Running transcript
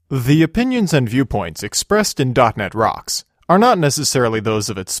The opinions and viewpoints expressed in .NET Rocks are not necessarily those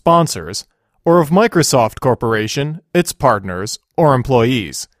of its sponsors, or of Microsoft Corporation, its partners, or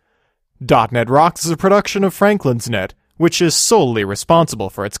employees. .NET Rocks is a production of Franklin's Net, which is solely responsible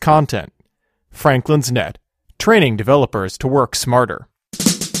for its content. Franklin's Net, training developers to work smarter.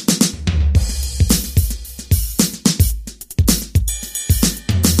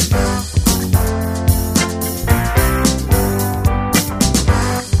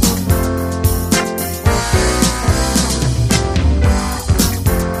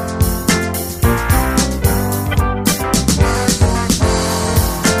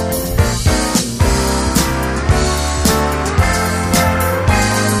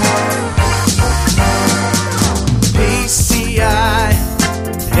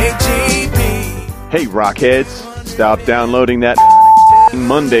 Hey, Rockheads, stop downloading that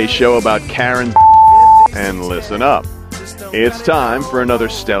Monday show about Karen and listen up. It's time for another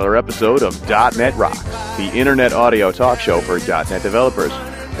stellar episode of .NET Rocks, the internet audio talk show for .NET developers,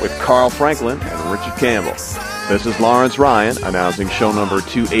 with Carl Franklin and Richard Campbell. This is Lawrence Ryan announcing show number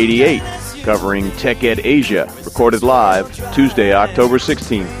 288, covering TechEd Asia, recorded live Tuesday, October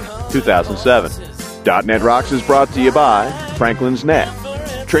 16, 2007. .NET Rocks is brought to you by Franklin's Net,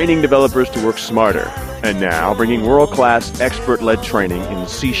 training developers to work smarter, and now bringing world-class expert-led training in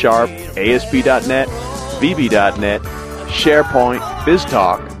C#, ASP.NET, VB.NET, SharePoint,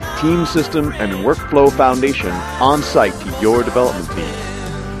 BizTalk, Team System, and Workflow Foundation on-site to your development team.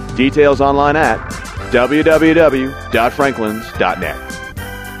 Details online at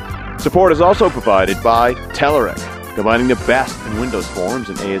www.franklins.net. Support is also provided by Telerik, combining the best in Windows Forms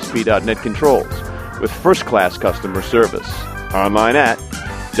and ASP.NET controls with first-class customer service. Online at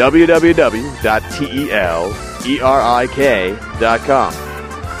www.telerik.com.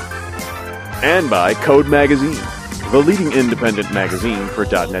 And by Code Magazine, the leading independent magazine for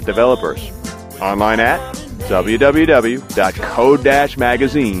 .NET developers. Online at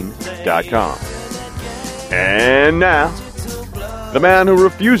www.code-magazine.com. And now, the man who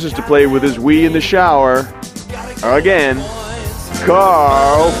refuses to play with his Wii in the shower, again,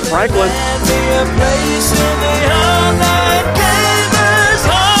 Carl Franklin.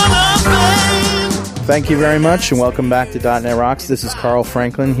 Thank you very much, and welcome back to .NET Rocks. This is Carl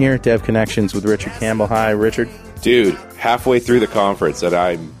Franklin here at Dev Connections with Richard Campbell. Hi, Richard. Dude, halfway through the conference, and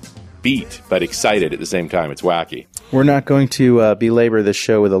I'm beat but excited at the same time. It's wacky. We're not going to belabor this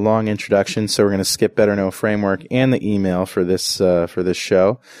show with a long introduction, so we're going to skip Better Know Framework and the email for this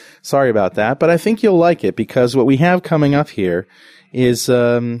show. Sorry about that, but I think you'll like it, because what we have coming up here is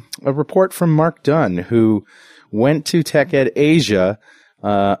a report from Mark Dunn, who went to TechEd Asia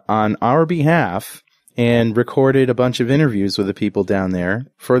on our behalf and recorded a bunch of interviews with the people down there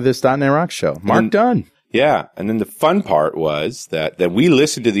for this .NET Rocks show. Mark Dunn. Yeah, and then the fun part was that we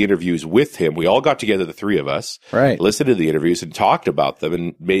listened to the interviews with him. We all got together, the three of us, right? Listened to the interviews and talked about them,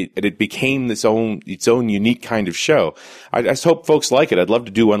 and it became its own unique kind of show. I just hope folks like it. I'd love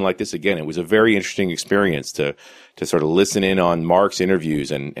to do one like this again. It was a very interesting experience to sort of listen in on Mark's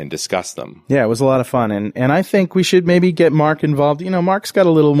interviews and discuss them. Yeah, it was a lot of fun, and I think we should maybe get Mark involved. You know, Mark's got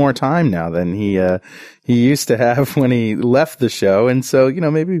a little more time now than he used to have when he left the show, and so, you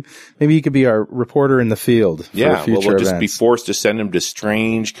know, maybe he could be our reporter in the field for future we'll events. Just be forced to send him to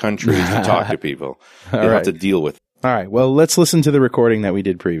strange countries to talk to people. You'll have to deal with. All right, well, let's listen to the recording that we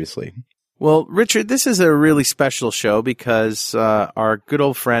did previously. Well, Richard, this is a really special show because our good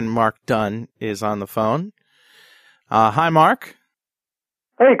old friend Mark Dunn is on the phone. Hi, Mark.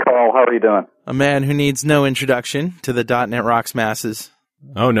 Hey, Carl. How are you doing? A man who needs no introduction to the .NET Rocks masses.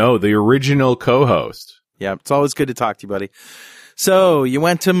 Oh, no, the original co-host. Yeah, it's always good to talk to you, buddy. So, you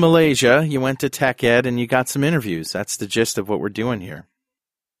went to Malaysia, you went to TechEd, and you got some interviews. That's the gist of what we're doing here.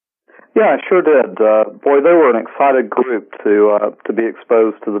 Yeah, I sure did. Boy, they were an excited group to be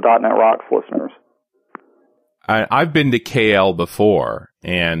exposed to the .NET Rocks listeners. I've been to KL before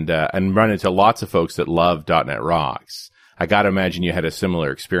and run into lots of folks that love .NET Rocks. I got to imagine you had a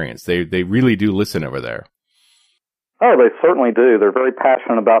similar experience. They really do listen over there. Oh, they certainly do. They're very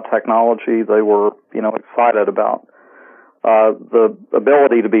passionate about technology. They were, excited about the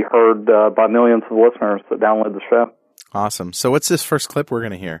ability to be heard by millions of listeners that download the show. Awesome. So what's this first clip we're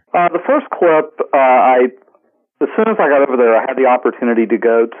going to hear? The first clip, as soon as I got over there, I had the opportunity to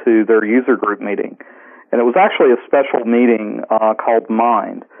go to their user group meeting. And it was actually a special meeting called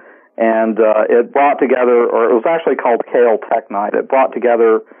Mind. And it brought together, or it was actually called KL Tech Night. It brought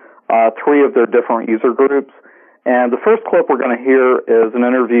together three of their different user groups. And the first clip we're going to hear is an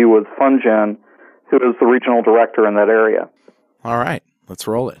interview with Funjin, who is the regional director in that area. All right, let's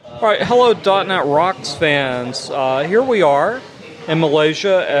roll it. All right, hello .NET Rocks fans. Here we are in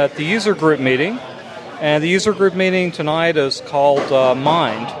Malaysia at the user group meeting. And the user group meeting tonight is called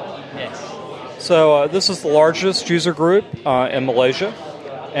Mind. Yes. So this is the largest user group in Malaysia.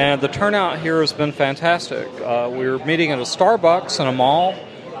 And the turnout here has been fantastic. We're meeting at a Starbucks in a mall.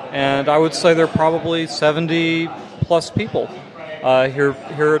 And I would say there are probably 70 plus people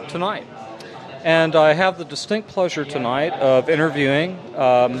here tonight. And I have the distinct pleasure tonight of interviewing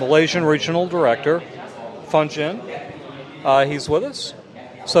Malaysian Regional Director Fun Jin. He's with us.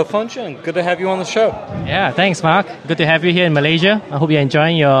 So Fun Jin, good to have you on the show. Yeah, thanks, Mark. Good to have you here in Malaysia. I hope you're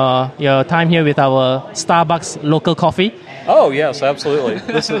enjoying your time here with our Starbucks local coffee. Oh yes, absolutely.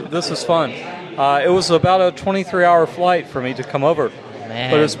 This is fun. It was about a 23-hour flight for me to come over,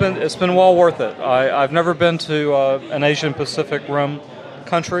 Man. but it's been well worth it. I've never been to an Asian Pacific Rim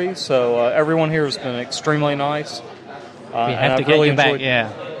country, so everyone here has been extremely nice. We have to get you back,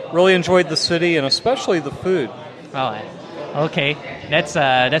 yeah. Really enjoyed the city and especially the food. Oh, okay. That's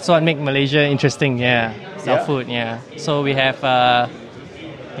what makes Malaysia interesting, yeah. It's our food, yeah. So we have, I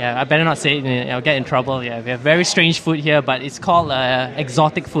better not say it, I'll get in trouble, yeah. We have very strange food here, but it's called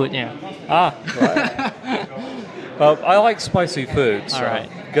exotic food, yeah. Right. Well, I like spicy food, so all right.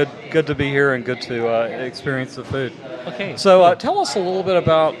 Good to be here and good to experience the food. Okay. So tell us a little bit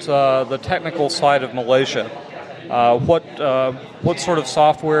about the technical side of Malaysia. What sort of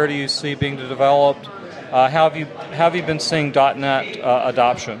software do you see being developed? How have you been seeing .NET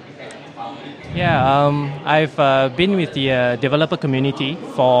adoption? Yeah, I've been with the developer community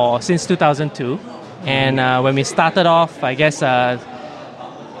since 2002, and when we started off, I guess the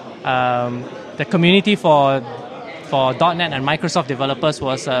community for .NET and Microsoft developers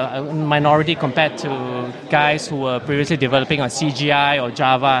was a minority compared to guys who were previously developing on CGI or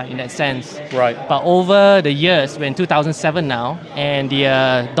Java in that sense. Right. But over the years, we're in 2007 now, and the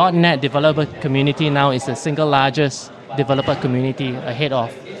 .NET developer community now is the single largest developer community ahead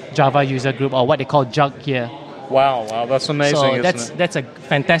of Java user group, or what they call JUG here. Wow, that's amazing. So isn't it? that's a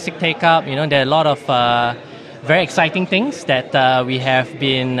fantastic take-up. You know, there are a lot of very exciting things that we have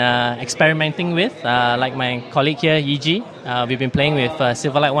been experimenting with. Like my colleague here, Yiji, we've been playing with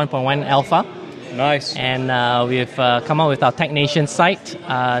Silverlight 1.1 Alpha. Nice. And we've come up with our TechNation site,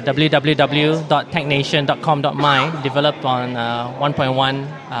 www.technation.com.my, developed on 1.1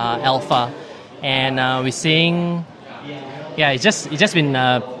 Alpha. And we're seeing... Yeah, it's just been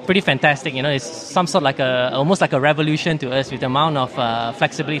pretty fantastic. You know, it's some sort like almost like a revolution to us with the amount of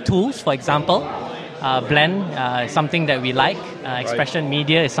flexibility tools. For example, Blend is something that we like. Expression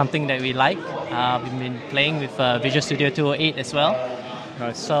Media is something that we like. We've been playing with Visual Studio 208 as well.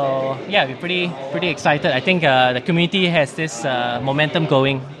 Nice. So yeah, we're pretty excited. I think the community has this momentum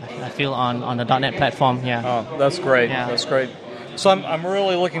going. I feel on the .NET platform. Yeah. Oh, that's great. Yeah. That's great. So I'm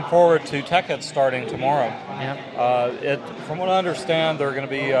really looking forward to TechEd starting tomorrow. Yeah. From what I understand, there are going to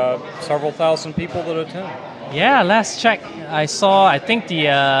be several thousand people that attend. Yeah, last check I think the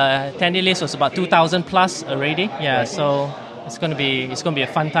attendee list was about 2,000 plus already. Yeah, so it's going to be a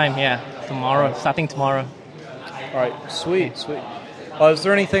fun time. Yeah, starting tomorrow. All right, sweet. Is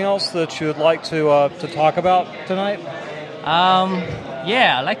there anything else that you would like to talk about tonight?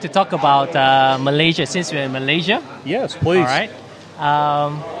 Yeah, I'd like to talk about Malaysia, since we're in Malaysia. Yes, please. All right.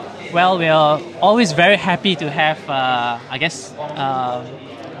 Well, we are always very happy to have,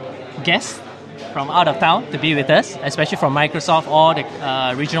 guests from out of town to be with us, especially from Microsoft or the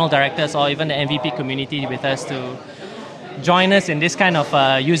regional directors or even the MVP community with us to join us in this kind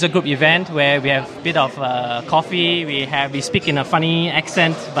of user group event where we have a bit of coffee. We speak in a funny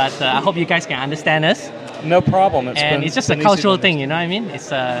accent, but I hope you guys can understand us. No problem. It's just a cultural thing, you know what I mean?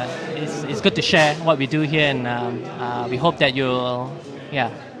 It's good to share what we do here, and we hope that you'll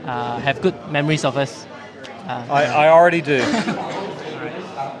have good memories of us. I already do.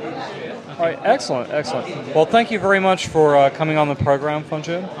 All right, excellent. Well, thank you very much for coming on the program,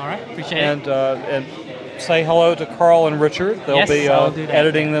 Funjin. All right, appreciate it. And say hello to Carl and Richard. They'll be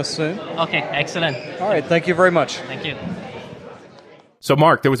editing this soon. Okay, excellent. All right, thank you very much. Thank you. So,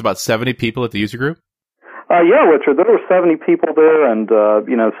 Mark, there was about 70 people at the user group? Yeah, Richard, there were 70 people there, and,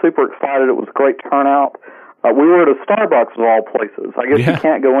 super excited. It was a great turnout. We were at a Starbucks of all places. I guess you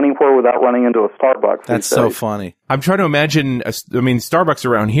can't go anywhere without running into a Starbucks. That's so funny. I'm trying to imagine, Starbucks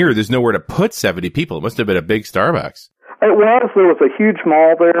around here, there's nowhere to put 70 people. It must have been a big Starbucks. It was. There was a huge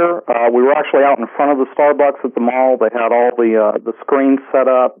mall there. We were actually out in front of the Starbucks at the mall. They had all the screens set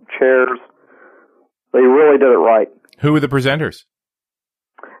up, chairs. They really did it right. Who were the presenters?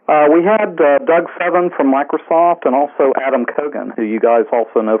 We had Doug Seven from Microsoft and also Adam Kogan, who you guys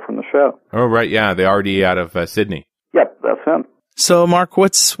also know from the show. Oh, right, yeah, the RD out of Sydney. Yep, that's him. So, Mark,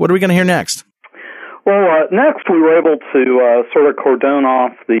 what are we going to hear next? Well, next we were able to sort of cordon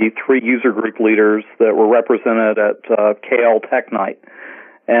off the 3 user group leaders that were represented at KL Tech Night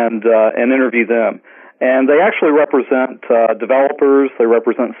and interview them. And they actually represent developers, they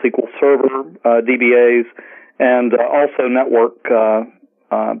represent SQL Server, DBAs, and also network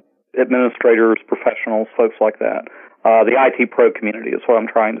administrators, professionals, folks like that. The IT pro community is what I'm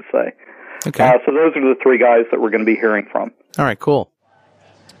trying to say. Okay. So those are the 3 guys that we're going to be hearing from. All right, cool.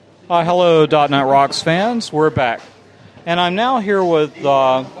 Hello, .NET Rocks fans. We're back. And I'm now here with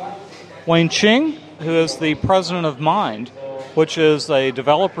Wayne Ching, who is the president of Mind, which is a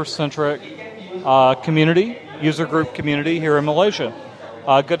developer-centric community, user group community here in Malaysia.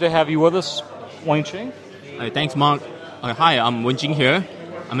 Good to have you with us, Wayne Ching. Thanks, Mark. Hi, I'm Wen Jing here.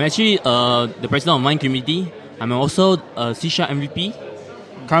 I'm actually the president of Mind Community. I'm also a C# MVP.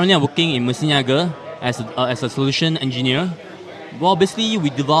 Currently, I'm working in Mesinaga as a solution engineer. Well, basically, we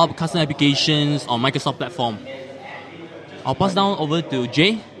develop custom applications on Microsoft platform. I'll pass down over to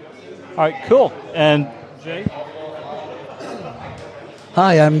Jay. All right, cool. And Jay?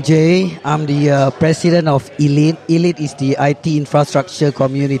 Hi, I'm Jay. I'm the president of Elite. Elite is the IT infrastructure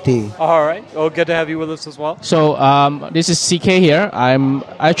community. All right. Well, good to have you with us as well. So this is CK here. I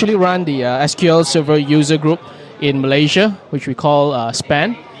actually run the SQL Server user group in Malaysia, which we call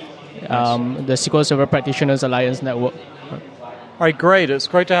SPAN, the SQL Server Practitioners Alliance Network. All right, great. It's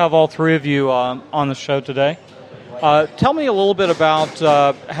great to have all 3 of you on the show today. Tell me a little bit about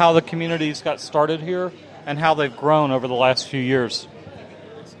how the communities got started here and how they've grown over the last few years.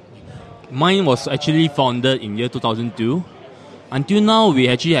 Mine was actually founded in year 2002. Until now, we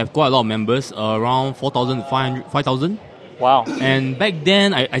actually have quite a lot of members, around 5,000. Wow. And back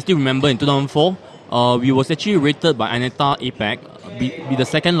then, I still remember in 2004, we was actually rated by Aneta APAC, be the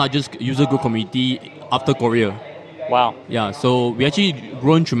second largest user group community after Korea. Wow. Yeah, so we actually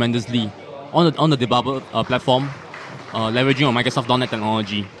grown tremendously on the developer platform, leveraging on Microsoft .NET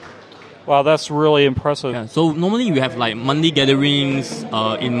technology. Wow, that's really impressive. Yeah, so normally we have like monthly gatherings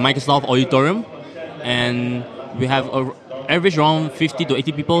in Microsoft Auditorium, and we have average around 50 to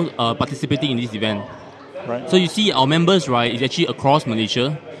 80 people participating in this event. Right. So you see our members, right, is actually across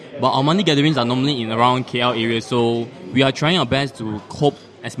Malaysia, but our monthly gatherings are normally in around KL area, so we are trying our best to cope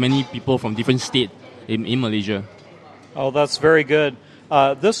as many people from different states in Malaysia. Oh, that's very good.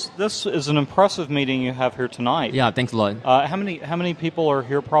 This is an impressive meeting you have here tonight. Yeah, thanks a lot. How many people are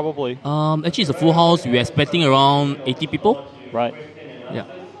here probably? Actually, it's a full house. We're expecting around 80 people. Right. Yeah.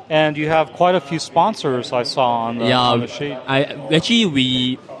 And you have quite a few sponsors I saw on the sheet.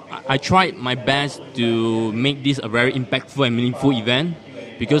 I tried my best to make this a very impactful and meaningful event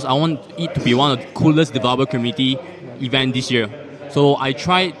because I want it to be one of the coolest developer community event this year. So I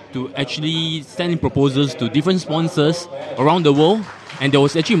tried to actually send in proposals to different sponsors around the world, and they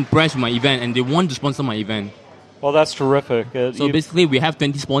was actually impressed with my event, and they want to sponsor my event. Well, that's terrific. So basically, we have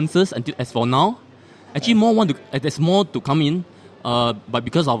 20 sponsors as for now. Actually, there's more to come in, but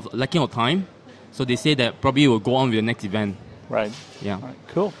because of lacking of time, so they say that probably will go on with the next event. Right. Yeah. All right,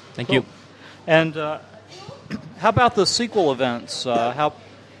 cool. Thank you. And how about the SQL events? How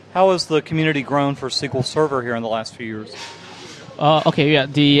has the community grown for SQL Server here in the last few years?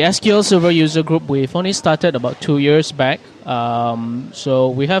 The SQL Server user group, we've only started about 2 years back. So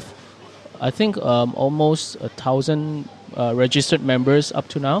we have, I think, almost 1,000 registered members up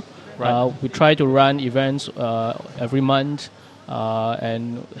to now. Right. We try to run events every month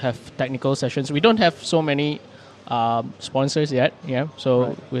and have technical sessions. We don't have so many sponsors yet,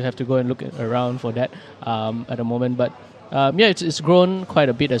 so we have to go and look around for that at the moment. But it's grown quite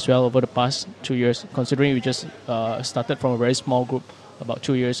a bit as well over the past 2 years, considering we just started from a very small group about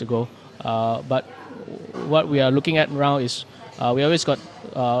 2 years ago. But what we are looking at now is we always got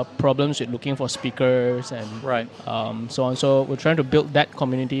problems with looking for speakers and so on. So we're trying to build that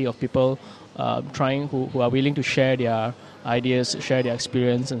community of people who are willing to share their ideas, share their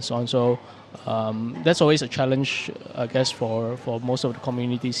experience, and so on. So that's always a challenge, I guess, for most of the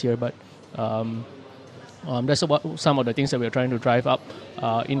communities here. But that's some of the things that we're trying to drive up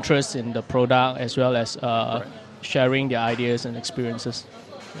interest in the product as well as sharing their ideas and experiences.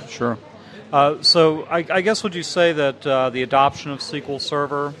 Sure. So I guess would you say that the adoption of SQL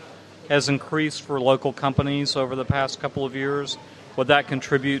Server has increased for local companies over the past couple of years? Would that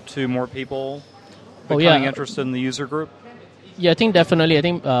contribute to more people becoming interested in the user group? Yeah, I think definitely. I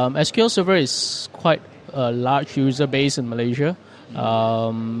think SQL Server is quite a large user base in Malaysia.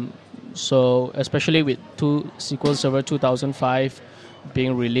 So especially with SQL Server 2005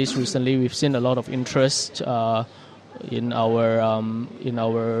 being released recently, we've seen a lot of interest in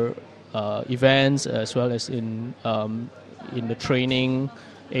our events as well as in the training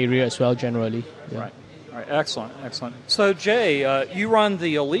area as well. Generally, yeah. Right. All right. Excellent. Excellent. So, Jay, you run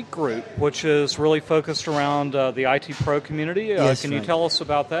the Elite Group, which is really focused around the IT Pro community. Yes, can you right. tell us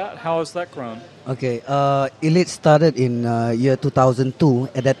about that? How has that grown? Okay, Elite started in year 2002.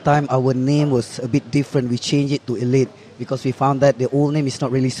 At that time, our name was a bit different. We changed it to Elite because we found that the old name is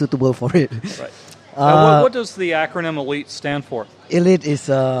not really suitable for it. Right. Now, what does the acronym Elite stand for? Elite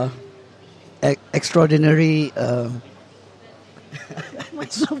is extraordinary.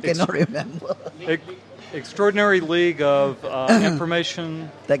 Myself cannot remember. Extraordinary League of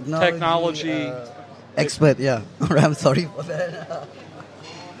Information Technology Expert. Yeah, I'm sorry for that.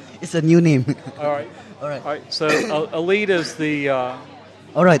 It's a new name. All right. All right. All right. So Elite is the.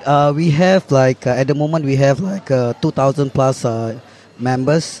 All right. We have at the moment we have 2,000 plus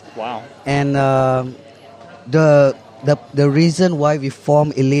members. Wow. And the reason why we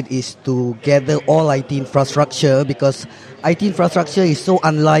form Elite is to gather all IT infrastructure, because IT infrastructure is so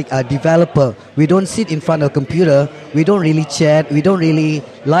unlike a developer. We don't sit in front of a computer. We don't really chat. We don't really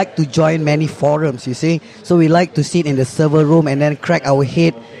like to join many forums, you see. So we like to sit in the server room and then crack our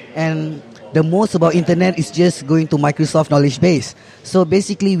head. And the most about internet is just going to Microsoft knowledge base. So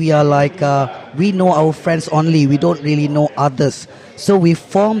basically we are we know our friends only. We don't really know others. So we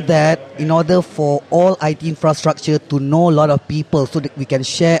formed that in order for all IT infrastructure to know a lot of people so that we can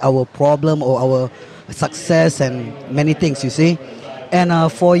share our problem or our success and many things, you see.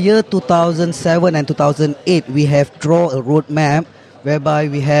 And for year 2007 and 2008, we have drawn a roadmap whereby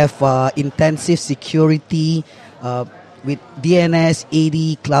we have intensive security with DNS,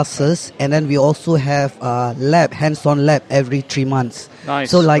 AD classes, and then we also have hands-on lab every 3 months. Nice.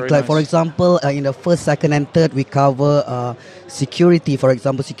 So nice. for example, in the first, second, and third, we cover security. For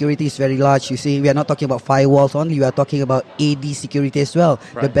example, security is very large. You see, we are not talking about firewalls only. We are talking about AD security as well.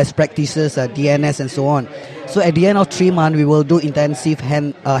 Right. The best practices, DNS, and so on. So at the end of 3 months, we will do intensive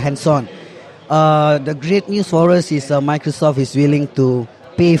hands-on. The great news for us is Microsoft is willing to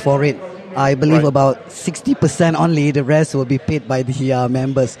pay for it. I believe about 60% only. The rest will be paid by the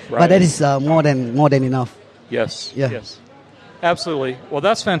members. Right. But that is more than enough. Yes. Yeah. Yes. Absolutely. Well,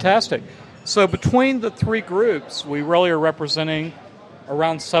 that's fantastic. So between the three groups, we really are representing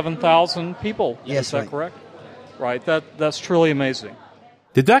around 7,000 people. Yes, is that right. correct? Right. That's truly amazing.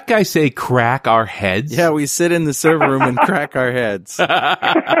 Did that guy say crack our heads? Yeah, we sit in the server room and crack our heads.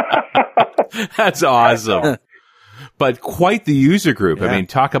 That's awesome. But quite the user group. Yeah. I mean,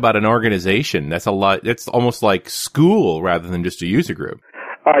 talk about an organization. That's a lot. It's almost like school rather than just a user group.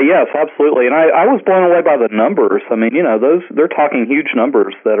 Yes, absolutely. And I was blown away by the numbers. I mean, they're talking huge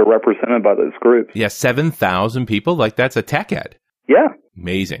numbers that are represented by those groups. Yeah, 7,000 people. Like, that's a TechEd. Yeah.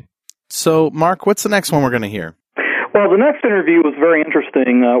 Amazing. So, Mark, what's the next one we're going to hear? Well, the next interview was very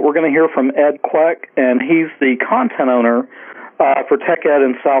interesting. We're going to hear from Ed Queck, and he's the content owner for TechEd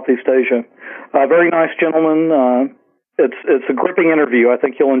in Southeast Asia. Very nice gentleman. It's a gripping interview. I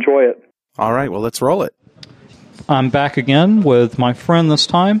think you'll enjoy it. All right, well, let's roll it. I'm back again with my friend this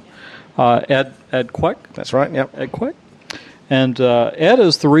time, Ed Queck. That's right, yep. Ed Queck. And Ed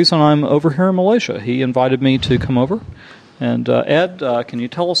is the reason I'm over here in Malaysia. He invited me to come over. And Ed, can you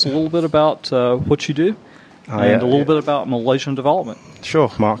tell us a little bit about what you do and a little bit about Malaysian development?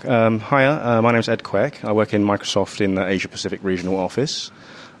 Sure, Mark. Hiya, my name is Ed Queck. I work in Microsoft in the Asia-Pacific Regional Office.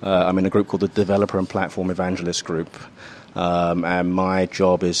 I'm in a group called the Developer and Platform Evangelist Group. And my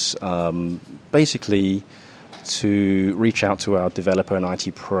job is basically to reach out to our developer and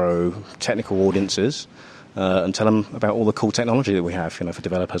IT pro technical audiences and tell them about all the cool technology that we have. For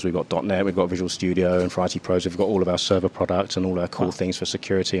developers, we've got .NET, we've got Visual Studio, and for IT pros, we've got all of our server products and all our cool things for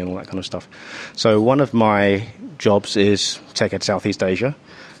security and all that kind of stuff. So one of my jobs is TechEd Southeast Asia.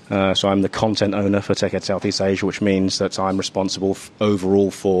 So I'm the content owner for TechEd Southeast Asia, which means that I'm responsible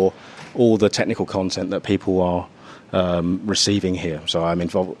overall for all the technical content that people are receiving here. So I'm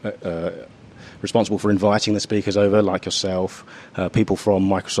responsible for inviting the speakers over, like yourself, people from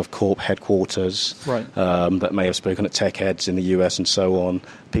Microsoft Corp headquarters that may have spoken at TechEds in the US and so on.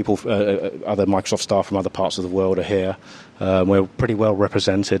 People, other Microsoft staff from other parts of the world are here. We're pretty well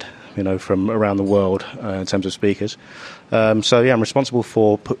represented, from around the world in terms of speakers. I'm responsible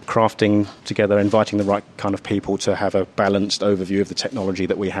for crafting together, inviting the right kind of people to have a balanced overview of the technology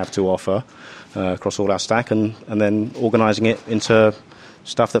that we have to offer across all our stack, and then organising it into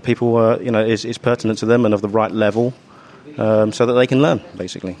stuff that people is pertinent to them and of the right level, so that they can learn,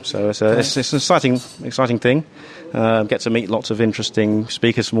 basically. So it's an exciting thing. Get to meet lots of interesting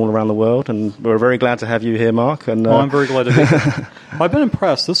speakers from all around the world, and we're very glad to have you here, Mark. And I'm very glad to be here. I've been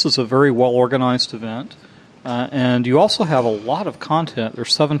impressed. This is a very well-organized event, and you also have a lot of content.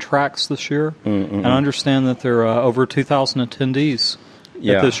 There's 7 tracks this year, and I understand that there are over 2,000 attendees.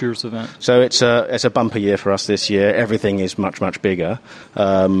 at this year's event? So it's a bumper year for us this year. Everything is much, much bigger.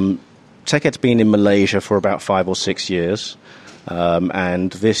 TechEd's been in Malaysia for about 5 or 6 years.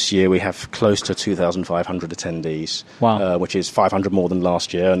 And this year we have close to 2,500 attendees, wow. Which is 500 more than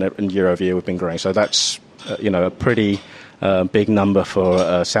last year, and year over year we've been growing. So that's a pretty big number for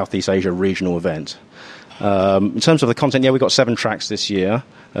a Southeast Asia regional event. In terms of the content, we've got 7 tracks this year.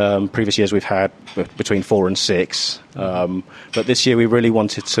 Previous years we've had between 4 and 6, but this year we really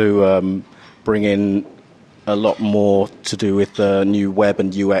wanted to bring in a lot more to do with the new web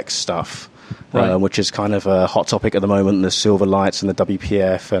and UX stuff. Right. Which is kind of a hot topic at the moment, the silver lights and the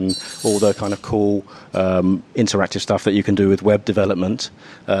WPF and all the kind of cool interactive stuff that you can do with web development.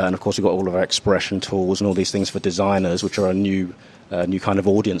 And, of course, we've got all of our expression tools and all these things for designers, which are a new kind of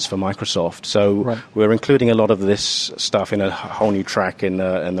audience for Microsoft. So we're including a lot of this stuff in a whole new track in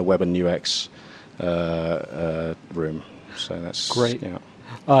the web and UX room. So that's great. Yeah.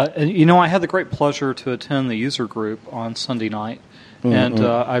 And, I had the great pleasure to attend the user group on Sunday night. And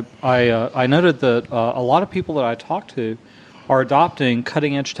I noted that a lot of people that I talked to are adopting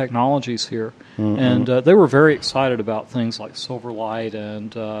cutting-edge technologies here. And they were very excited about things like Silverlight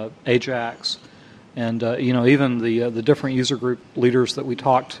and Ajax. And, even the different user group leaders that we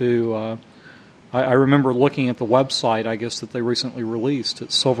talked to, I remember looking at the website, I guess, that they recently released.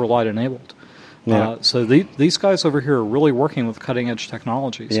 It's Silverlight enabled. Yeah. So these guys over here are really working with cutting-edge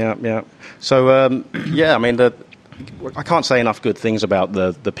technologies. Yeah. So, I mean, I can't say enough good things about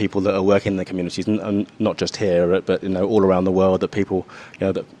the people that are working in the communities, and not just here, but all around the world. That people,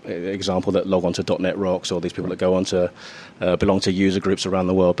 example that log on to .NET Rocks, or these people that go on to belong to user groups around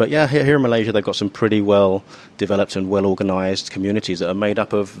the world. But here in Malaysia, they've got some pretty well developed and well organized communities that are made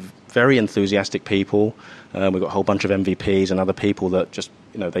up of very enthusiastic people. We've got a whole bunch of MVPs and other people that just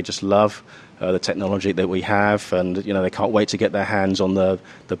they just love the technology that we have, and they can't wait to get their hands on the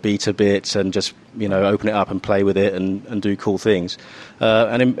beta bits and just open it up and play with it and do cool things.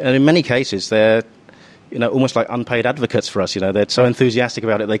 And in many cases, they're almost like unpaid advocates for us. They're so enthusiastic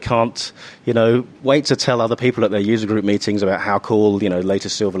about it, they can't wait to tell other people at their user group meetings about how cool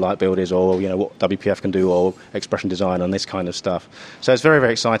latest Silverlight build is, or what WPF can do, or expression design and this kind of stuff. So it's very,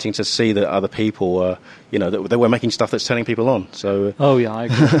 very exciting to see that other people that we're making stuff that's turning people on. So I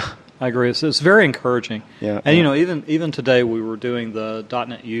agree. I agree. It's very encouraging. Yeah, and even today we were doing the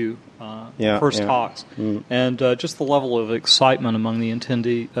 .NET U first talks, and just the level of excitement among the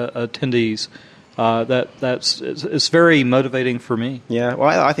attendees. It's very motivating for me. Yeah,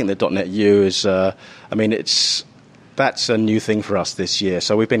 well, I think the .NET U is. That's a new thing for us this year.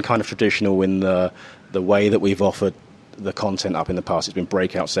 So we've been kind of traditional in the way that we've offered the content up in the past. It's been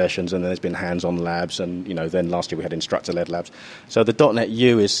breakout sessions, and then there's been hands-on labs, and then last year we had instructor-led labs. So the .NET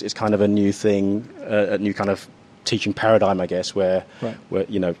U is kind of a new thing, a new kind of teaching paradigm, I guess, where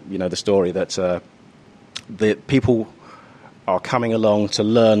the story that the people are coming along to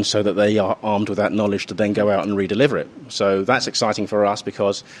learn so that they are armed with that knowledge to then go out and redeliver it. So that's exciting for us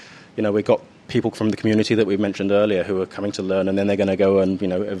because we've got people from the community that we mentioned earlier who are coming to learn, and then they're going to go and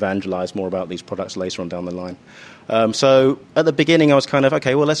evangelize more about these products later on down the line. So at the beginning I was kind of,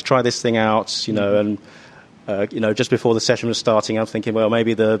 okay, well, let's try this thing out, and just before the session was starting, I'm thinking, well,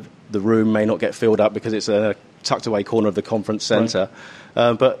 maybe the room may not get filled up because it's a tucked away corner of the conference center.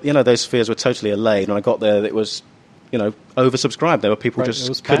 Right. But those fears were totally allayed. When I got there, it was oversubscribed. There were people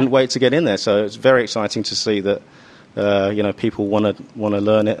just couldn't wait to get in there. So it's very exciting to see that people want to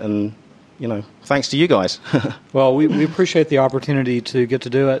learn it, and thanks to you guys. Well, we appreciate the opportunity to get to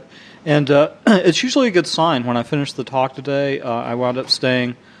do it, and it's usually a good sign. When I finished the talk today, I wound up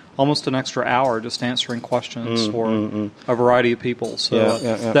staying almost an extra hour just answering questions for a variety of people. So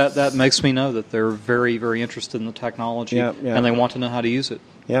that makes me know that they're very, very interested in the technology, and they want to know how to use it.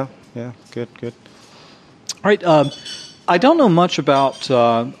 Yeah, good. All right. I don't know much about,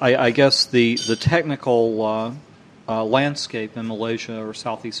 I guess, the technical landscape in Malaysia or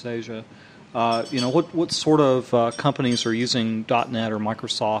Southeast Asia. What sort of companies are using .NET or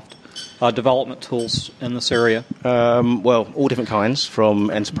Microsoft development tools in this area? Well, all different kinds,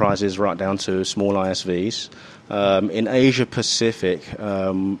 from enterprises right down to small ISVs. In Asia Pacific,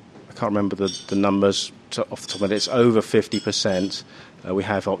 I can't remember the numbers off the top of my head. It's over 50%. We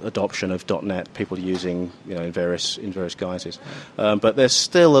have adoption of .NET, people using in various guises, but there's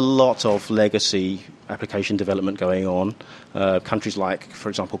still a lot of legacy application development going on. Countries like, for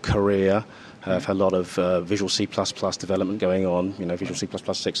example, Korea have a lot of Visual C++ development going on. Visual C++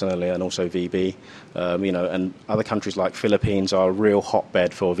 6 and earlier, and also VB. And other countries like Philippines are a real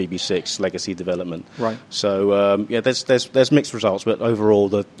hotbed for VB6 legacy development. Right. So there's mixed results, but overall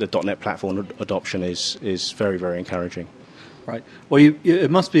the .NET platform adoption is very, very encouraging. Right. Well,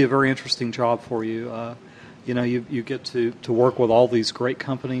 it must be a very interesting job for you. You get to work with all these great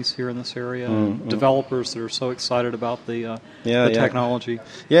companies here in this area, and developers that are so excited about the technology.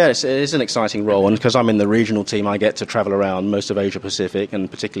 Yeah, it is an exciting role, and because I'm in the regional team, I get to travel around most of Asia Pacific, and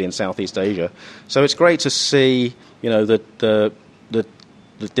particularly in Southeast Asia. So it's great to see, the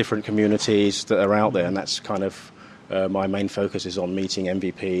different communities that are out there, and that's kind of my main focus is on meeting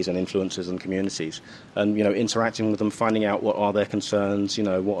MVPs and influencers and communities, and interacting with them, finding out what are their concerns,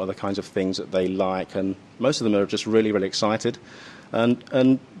 what are the kinds of things that they like, and most of them are just really, really excited.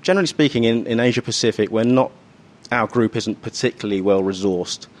 And generally speaking, in Asia Pacific, our group isn't particularly well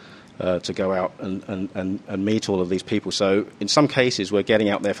resourced to go out and meet all of these people. So in some cases, we're getting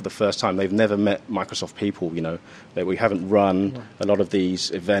out there for the first time. They've never met Microsoft people, that we haven't run a lot of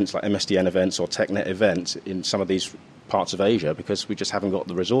these events like MSDN events or TechNet events in some of these parts of Asia because we just haven't got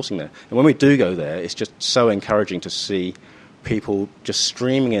the resourcing there. And when we do go there, it's just so encouraging to see people just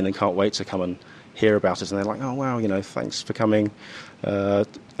streaming in and can't wait to come and hear about us. And they're like, oh, wow, thanks for coming.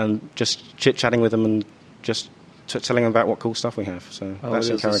 And just chit-chatting with them and just telling them about what cool stuff we have. So that's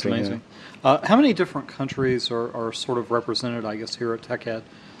encouraging. It's amazing. Yeah. How many different countries are sort of represented, I guess, here at TechEd?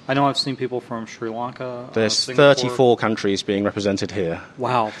 I know I've seen people from Sri Lanka. There's 34 countries being represented here.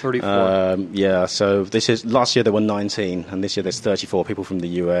 Wow, 34. Yeah, so last year there were 19, and this year there's 34. People from the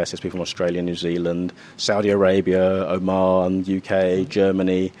US, there's people from Australia, New Zealand, Saudi Arabia, Oman, UK,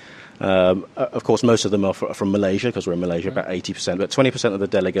 Germany. Of course, most of them are from Malaysia, because we're in Malaysia, about 80%, but 20% of the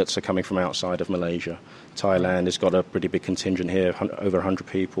delegates are coming from outside of Malaysia. Thailand has got a pretty big contingent here, over 100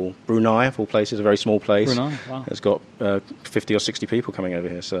 people. Brunei, of all places, a very small place, has got 50 or 60 people coming over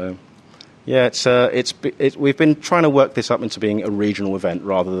here. So, yeah, we've been trying to work this up into being a regional event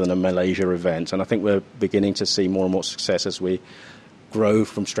rather than a Malaysia event, and I think we're beginning to see more and more success as we grow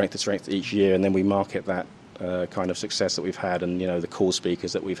from strength to strength each year, and then we market that kind of success that we've had, and the cool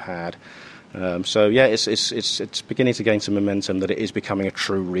speakers that we've had. So yeah, it's beginning to gain some momentum that it is becoming a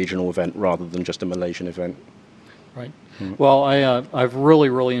true regional event rather than just a Malaysian event. Right. Well, I've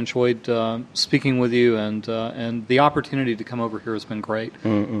really enjoyed speaking with you, and the opportunity to come over here has been great.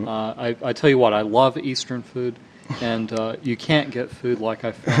 I tell you what, I love Eastern food, and you can't get food like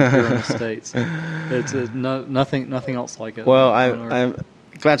I found here in the States. It's nothing else like it. Well, I'm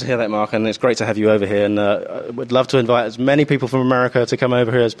glad to hear that, Mark, and it's great to have you over here. And would love to invite as many people from America to come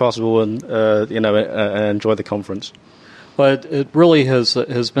over here as possible and enjoy the conference. But it really has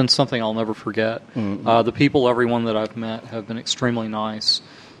been something I'll never forget. The people, everyone that I've met, have been extremely nice.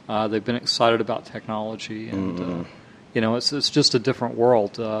 They've been excited about technology, and it's just a different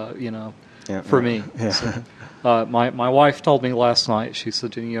world, for me. Yeah. So, my wife told me last night. She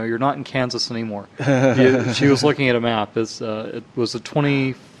said, "You're not in Kansas anymore." She was looking at a map. It was a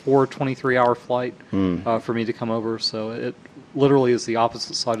 23 hour flight for me to come over. So it literally is the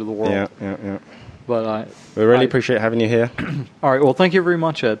opposite side of the world. Yeah. But we really appreciate having you here. All right. Well, thank you very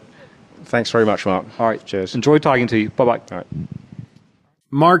much, Ed. Thanks very much, Mark. All right. Cheers. Enjoy talking to you. Bye-bye. All right.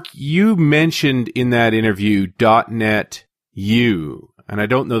 Mark, you mentioned in that interview .NET U, and I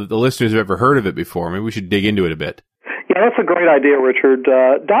don't know that the listeners have ever heard of it before. Maybe we should dig into it a bit. Yeah, that's a great idea, Richard.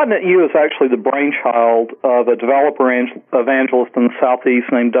 .NET U is actually the brainchild of a developer evangelist in the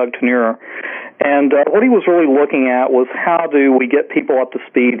Southeast named Doug Tenier. And what he was really looking at was how do we get people up to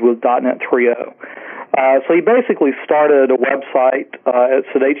speed with .NET 3.0. So he basically started a website. It's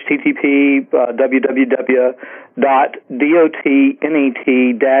at http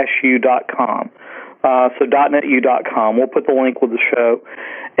www.dotnet-u.com. So .netu.com. We'll put the link with the show.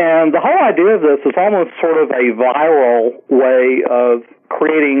 And the whole idea of this is almost sort of a viral way of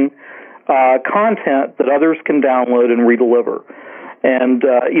creating content that others can download and redeliver. And,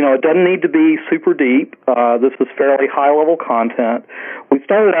 it doesn't need to be super deep. This is fairly high-level content. We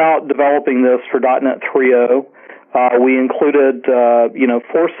started out developing this for .NET 3.0. We included, 4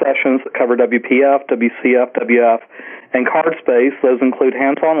 sessions that cover WPF, WCF, WF, and card space. Those include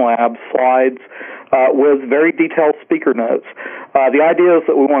hands-on labs, slides, with very detailed speaker notes. The idea is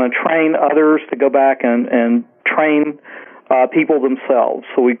that we want to train others to go back and train people themselves.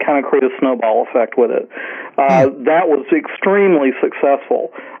 So we kind of create a snowball effect with it. That was extremely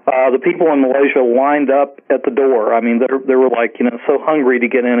successful. The people in Malaysia lined up at the door. I mean, they were like, so hungry to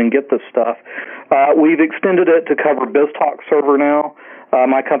get in and get this stuff. We've extended it to cover BizTalk server now.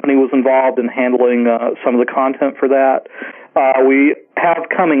 My company was involved in handling some of the content for that. We have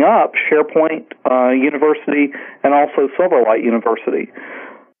coming up SharePoint University and also Silverlight University.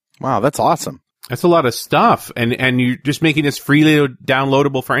 Wow, that's awesome. That's a lot of stuff, and you're just making this freely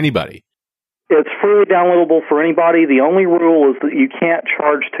downloadable for anybody. It's freely downloadable for anybody. The only rule is that you can't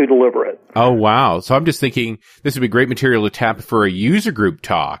charge to deliver it. Oh, wow. So I'm just thinking this would be great material to tap for a user group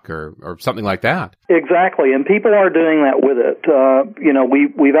talk or something like that. Exactly, and people are doing that with it.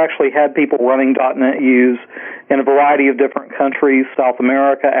 We've actually had people running .NET Use in a variety of different countries, South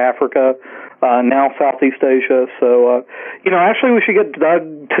America, Africa, now Southeast Asia. So, actually we should get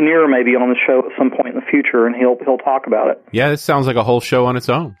Doug Tenier maybe on the show at some point in the future, and he'll talk about it. Yeah, this sounds like a whole show on its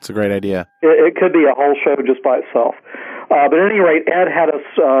own. It's a great idea. It could be a whole show just by itself. But at any rate, Ed had us,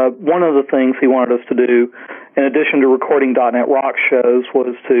 one of the things he wanted us to do, in addition to recording .NET Rock shows,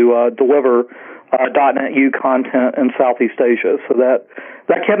 was to deliver .NET U content in Southeast Asia. So that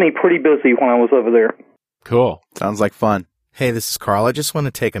kept me pretty busy when I was over there. Cool. Sounds like fun. Hey, this is Carl. I just want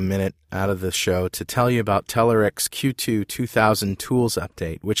to take a minute out of the show to tell you about Telerik's Q2 2000 Tools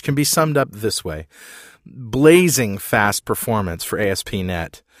Update, which can be summed up this way. Blazing fast performance for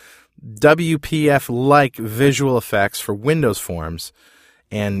ASP.NET, WPF-like visual effects for Windows forms,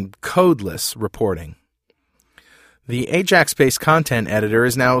 and codeless reporting. The Ajax-based content editor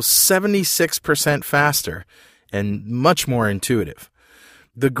is now 76% faster and much more intuitive.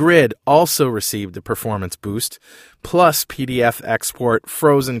 The grid also received a performance boost, plus PDF export,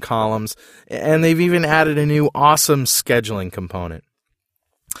 frozen columns, and they've even added a new awesome scheduling component.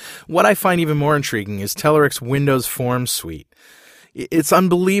 What I find even more intriguing is Telerik's Windows Forms suite. It's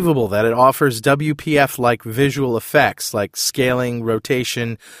unbelievable that it offers WPF-like visual effects like scaling,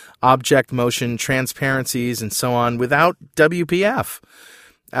 rotation, object motion, transparencies, and so on without WPF.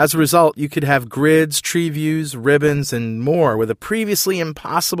 As a result, you could have grids, tree views, ribbons, and more with a previously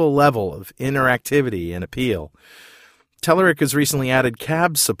impossible level of interactivity and appeal. Telerik has recently added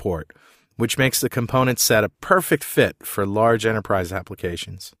CAB support, which makes the component set a perfect fit for large enterprise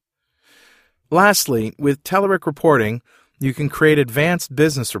applications. Lastly, with Telerik reporting, you can create advanced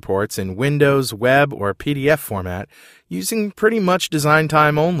business reports in Windows, web, or PDF format using pretty much design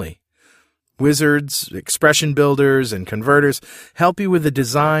time only. Wizards, expression builders, and converters help you with the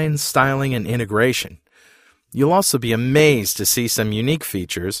design, styling, and integration. You'll also be amazed to see some unique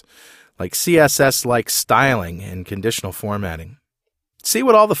features like CSS-like styling and conditional formatting. See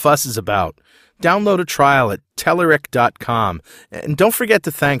what all the fuss is about. Download a trial at Telerik.com, and don't forget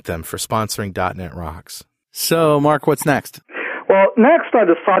to thank them for sponsoring .NET Rocks. So, Mark, what's next? Well, next I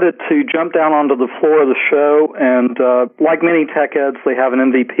decided to jump down onto the floor of the show, and like many TechEds, they have an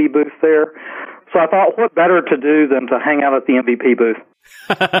MVP booth there. So I thought, what better to do than to hang out at the MVP booth?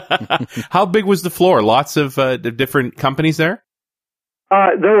 How big was the floor? Lots of different companies there?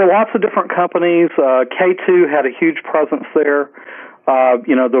 There were lots of different companies. K2 had a huge presence there.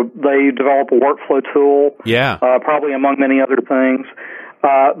 They develop a workflow tool. Yeah. Probably among many other things.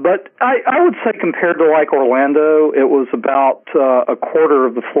 But I would say compared to like Orlando, it was about a quarter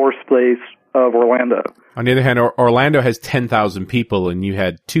of the floor space of Orlando. On the other hand, Orlando has 10,000 people and you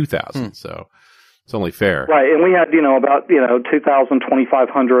had 2,000, so it's only fair. Right, and we had, about 2,000,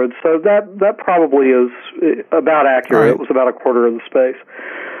 2,500, so that probably is about accurate. Right. It was about a quarter of the space.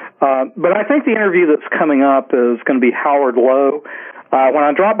 But I think the interview that's coming up is going to be Howard Lowe. When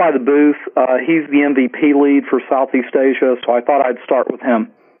I dropped by the booth, he's the MVP lead for Southeast Asia, so I thought I'd start with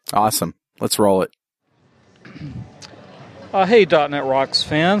him. Awesome. Let's roll it. Hey, .NET Rocks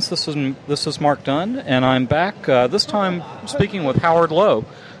fans. This is Mark Dunn, and I'm back, this time speaking with Howard Lowe.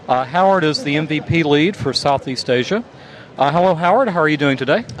 Howard is the MVP lead for Southeast Asia. Hello, Howard. How are you doing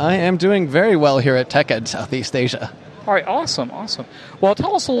today? I am doing very well here at TechEd Southeast Asia. All right, awesome. Well,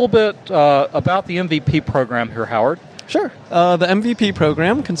 tell us a little bit about the MVP program here, Howard. Sure. The MVP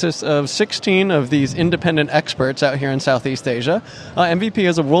program consists of 16 of these independent experts out here in Southeast Asia. MVP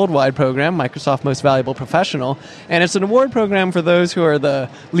is a worldwide program, Microsoft Most Valuable Professional, and it's an award program for those who are the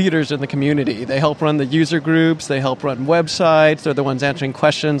leaders in the community. They help run the user groups, they help run websites, they're the ones answering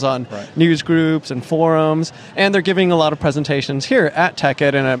questions on news groups and forums, and they're giving a lot of presentations here at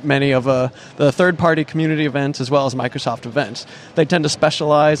TechEd and at many of the third-party community events as well as Microsoft events. They tend to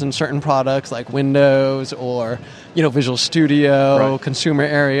specialize in certain products like Windows or Visual Studio, consumer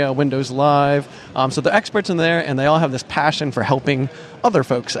area, Windows Live. So they're experts in there, and they all have this passion for helping other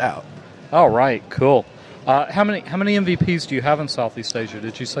folks out. All right, cool. How many MVPs do you have in Southeast Asia?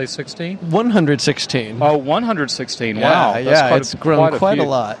 Did you say 16? 116. Oh, 116. Yeah, wow. That's it's grown quite a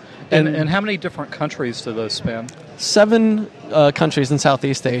lot. And how many different countries do those span? 7 countries in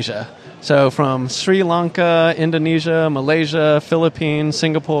Southeast Asia. So from Sri Lanka, Indonesia, Malaysia, Philippines,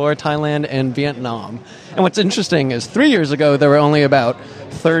 Singapore, Thailand, and Vietnam. And what's interesting is 3 years ago, there were only about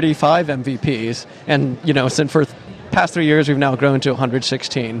 35 MVPs. And, since for past 3 years, we've now grown to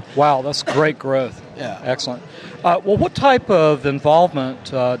 116. Wow, that's great growth. Yeah. Excellent. Well, what type of involvement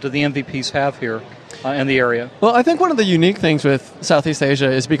do the MVPs have here in the area? Well, I think one of the unique things with Southeast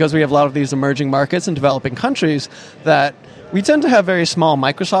Asia is because we have a lot of these emerging markets and developing countries that we tend to have very small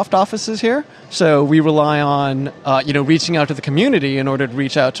Microsoft offices here. So we rely on, reaching out to the community in order to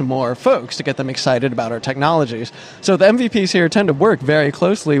reach out to more folks to get them excited about our technologies. So the MVPs here tend to work very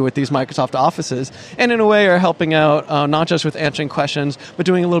closely with these Microsoft offices and in a way are helping out not just with answering questions, but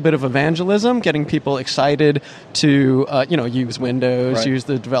doing a little bit of evangelism, getting people excited to, use Windows, Right. use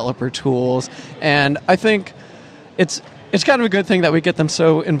the developer tools. And I think it's kind of a good thing that we get them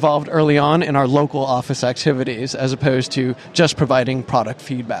so involved early on in our local office activities as opposed to just providing product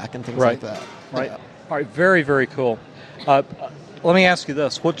feedback and things like that. Right. Yeah. All right. Very, very cool. Let me ask you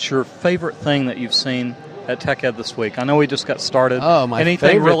this. What's your favorite thing that you've seen at TechEd this week? I know we just got started. Oh, my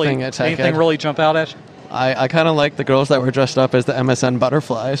favorite thing at TechEd. Anything really jump out at you? I kind of like the girls that were dressed up as the MSN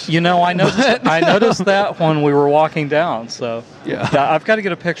butterflies. I noticed that when we were walking down. So Yeah. I've got to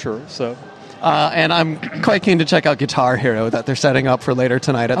get a picture. So and I'm quite keen to check out Guitar Hero that they're setting up for later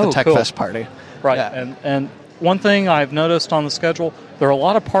tonight at the Tech cool. Fest party. Right. Yeah. And one thing I've noticed on the schedule, there are a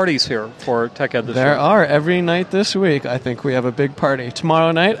lot of parties here for TechEd this year. There are. Every night this week, I think we have a big party.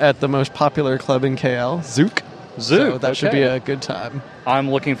 Tomorrow night at the most popular club in KL, Zook. So that should be a good time.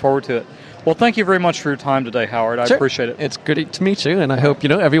 I'm looking forward to it. Well, thank you very much for your time today, Howard. I Sure. appreciate it. It's good to meet you, and I hope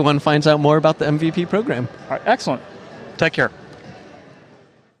everyone finds out more about the MVP program. All right, excellent. Take care.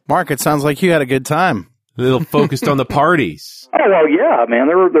 Mark, it sounds like you had a good time. A little focused on the parties. Oh, well, yeah, man.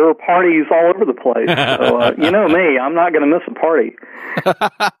 There were parties all over the place. So, you know me, I'm not going to miss a party.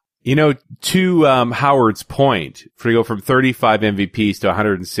 To Howard's point, to go from 35 MVPs to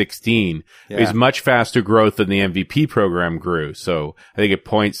 116 is much faster growth than the MVP program grew. So I think it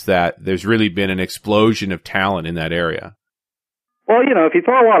points that there's really been an explosion of talent in that area. Well, if you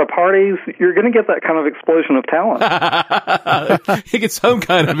throw a lot of parties, you're going to get that kind of explosion of talent. You get some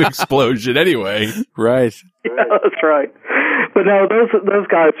kind of explosion anyway. Right. Yeah, that's right. But no, those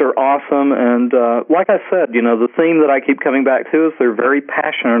guys are awesome, and like I said, the theme that I keep coming back to is they're very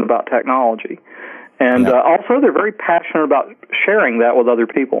passionate about technology, and also they're very passionate about sharing that with other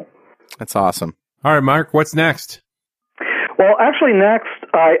people. That's awesome. All right, Mark, what's next? Well, actually, next,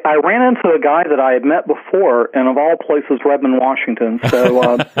 I ran into a guy that I had met before, and of all places, Redmond, Washington. So,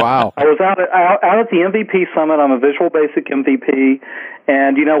 wow. I was out at the MVP Summit. I'm a Visual Basic MVP,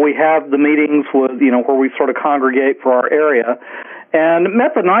 and we have the meetings with where we sort of congregate for our area, and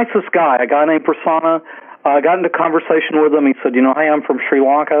met the nicest guy, a guy named Prasanna. Got into conversation with him. He said, hey, I'm from Sri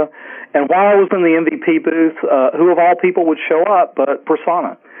Lanka, and while I was in the MVP booth, who of all people would show up but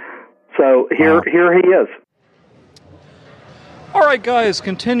Prasanna? So here he is. All right, guys,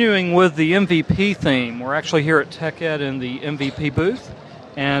 continuing with the MVP theme. We're actually here at TechEd in the MVP booth,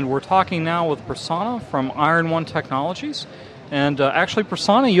 and we're talking now with Prasanna from Iron One Technologies. And actually,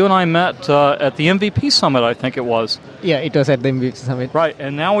 Prasanna, you and I met at the MVP Summit, I think it was. Yeah, it was at the MVP Summit. Right,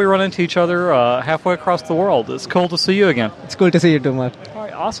 and now we run into each other halfway across the world. It's cool to see you again. It's cool to see you too, Mark. All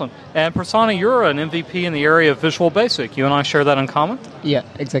right, awesome. And Prasanna, you're an MVP in the area of Visual Basic. You and I share that in common? Yeah,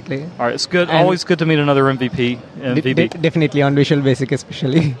 exactly. All right, it's good. And always good to meet another MVP. Definitely on Visual Basic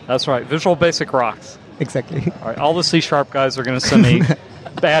especially. That's right. Visual Basic rocks. Exactly. All right, all the C# guys are going to send me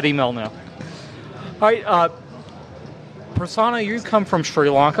bad email now. All right, Prasanna, you come from Sri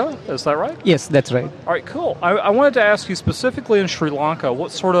Lanka, is that right? Yes, that's right. All right, cool. I wanted to ask you specifically in Sri Lanka,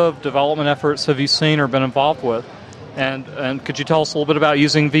 what sort of development efforts have you seen or been involved with? And could you tell us a little bit about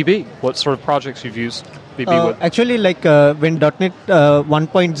using VB? What sort of projects you've used VB with? Actually, when .NET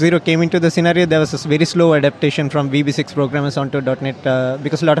 1.0 came into the scenario, there was a very slow adaptation from VB6 programmers onto .NET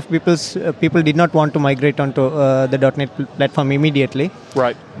because a lot of people did not want to migrate onto the .NET platform immediately.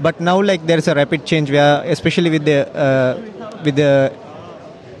 Right. But now, there is a rapid change where, especially with the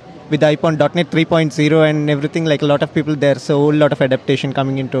iPhone .NET 3.0 and everything, a lot of people there's a whole lot of adaptation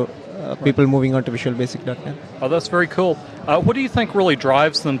coming into people moving on to Visual Basic .NET. Oh, that's very cool. What do you think really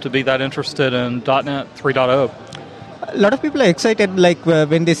drives them to be that interested in .NET 3.0? A lot of people are excited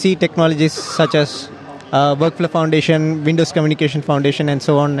when they see technologies such as Workflow Foundation, Windows Communication Foundation, and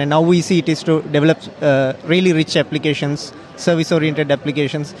so on. And now we see it is to develop really rich applications, service-oriented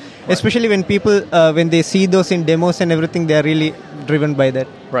applications. Right. Especially when people, when they see those in demos and everything, they are really driven by that.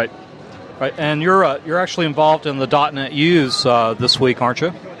 Right. Right. And you're actually involved in the .NET Use this week, aren't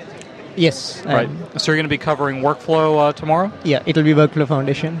you? Yes. Right. So you're going to be covering Workflow tomorrow? Yeah, it will be Workflow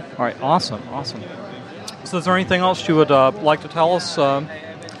Foundation. All right. Awesome. So is there anything else you would like to tell us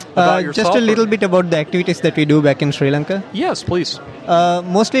about yourself? Just a little bit about the activities that we do back in Sri Lanka. Yes, please.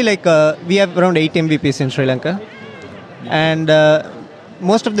 Mostly we have around 8 MVPs in Sri Lanka. and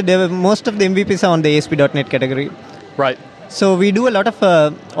most of the MVPs are on the ASP.NET category. Right. So we do a lot of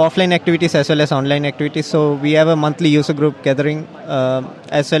offline activities as well as online activities. So we have a monthly user group gathering,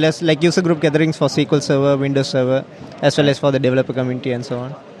 as well as like user group gatherings for SQL Server, Windows Server, as well as for the developer community and so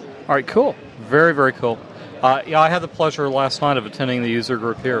on. All right, cool. Very, very cool. I had the pleasure last night of attending the user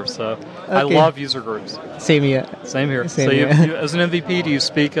group here, so I love user groups. Same here. Same here. Same so here. As an MVP, do you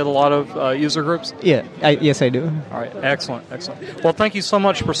speak at a lot of user groups? Yeah, yes I do. All right, excellent. Well, thank you so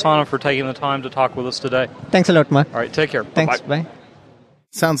much, Prasanna, for taking the time to talk with us today. Thanks a lot, Mark. All right, take care. Thanks, bye.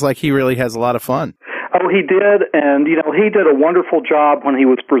 Sounds like he really has a lot of fun. Oh, he did, and he did a wonderful job when he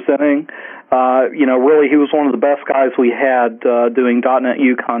was presenting. Really, he was one of the best guys we had doing .NET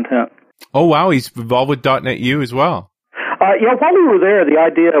U content. Oh, wow, he's involved with .NET U as well. While we were there, the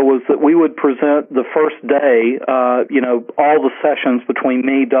idea was that we would present the first day, all the sessions between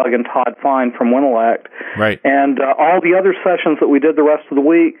me, Doug, and Todd Fine from Winelect. Right. And all the other sessions that we did the rest of the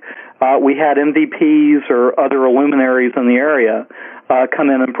week, we had MVPs or other luminaries in the area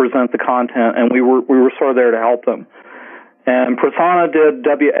come in and present the content, and we were sort of there to help them. And Prasanna did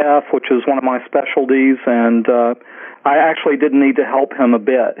WF, which is one of my specialties, and I actually didn't need to help him a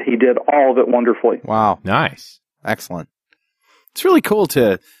bit. He did all of it wonderfully. Wow. Nice. Excellent. It's really cool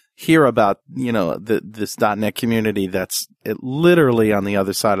to hear about, this .NET community that's literally on the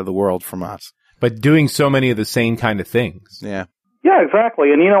other side of the world from us. But doing so many of the same kind of things. Yeah. Yeah,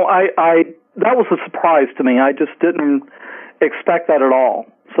 exactly. And, I that was a surprise to me. I just didn't expect that at all.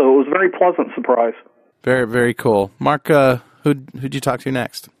 So it was a very pleasant surprise. Very, very cool. Mark, who'd you talk to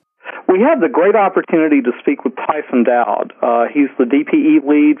next? We had the great opportunity to speak with Tyson Dowd. He's the DPE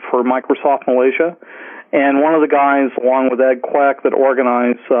lead for Microsoft Malaysia, and one of the guys, along with Ed Quack, that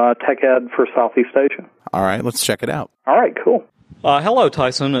organize TechEd for Southeast Asia. All right, let's check it out. All right, cool. Hello,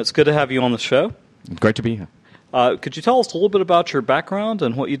 Tyson. It's good to have you on the show. Great to be here. Could you tell us a little bit about your background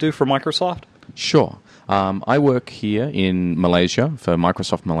and what you do for Microsoft? Sure. I work here in Malaysia for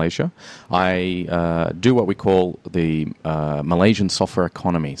Microsoft Malaysia. I do what we call the Malaysian software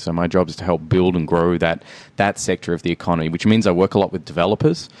economy. So my job is to help build and grow that sector of the economy, which means I work a lot with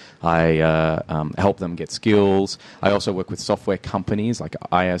developers. I help them get skills. I also work with software companies like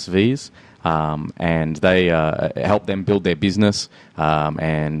ISVs. And they help them build their business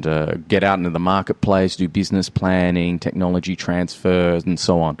and get out into the marketplace, do business planning, technology transfers, and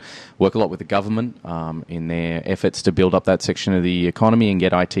so on. Work a lot with the government in their efforts to build up that section of the economy and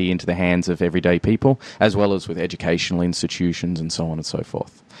get IT into the hands of everyday people, as well as with educational institutions and so on and so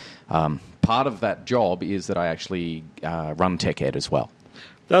forth. Part of that job is that I actually run TechEd as well.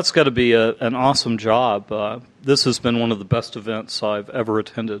 That's got to be an awesome job. This has been one of the best events I've ever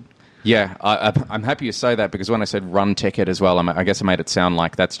attended. Yeah, I'm happy you say that, because when I said run TechEd as well, I guess I made it sound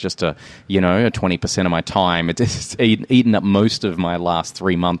like that's just a 20% of my time. It's eaten up most of my last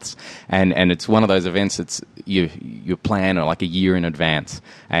 3 months, and it's one of those events that's you plan like a year in advance,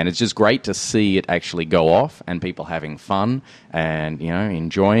 and it's just great to see it actually go off and people having fun and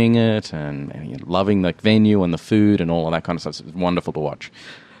enjoying it and loving the venue and the food and all of that kind of stuff. It's wonderful to watch.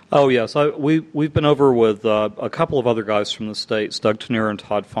 Oh, yes. We've been over with a couple of other guys from the States, Doug Tenier and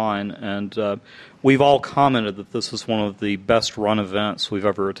Todd Fine, and we've all commented that this is one of the best run events we've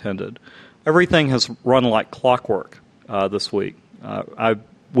ever attended. Everything has run like clockwork this week.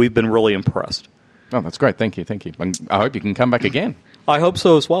 We've been really impressed. Oh, that's great. Thank you. I hope you can come back again. I hope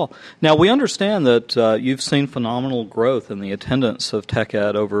so as well. Now, we understand that you've seen phenomenal growth in the attendance of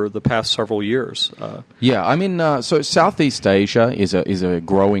TechEd over the past several years. So Southeast Asia is a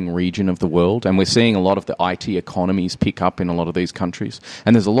growing region of the world, and we're seeing a lot of the IT economies pick up in a lot of these countries.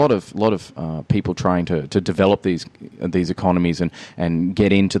 And there's a lot of people trying to develop these economies and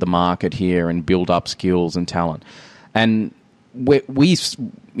get into the market here and build up skills and talent. And we're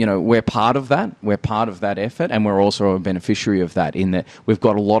part of that. We're part of that effort, and we're also a beneficiary of that in that we've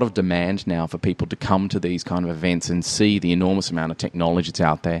got a lot of demand now for people to come to these kind of events and see the enormous amount of technology that's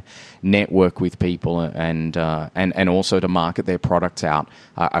out there, network with people, and also to market their products out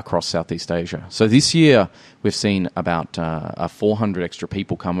across Southeast Asia. So this year we've seen about 400 extra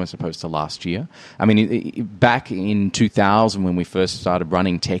people come as opposed to last year. I mean, back in 2000 when we first started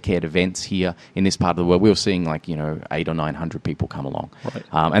running TechEd events here in this part of the world, we were seeing 800 or 900 people come along. Right.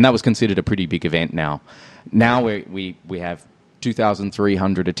 And that was considered a pretty big event now. Now we have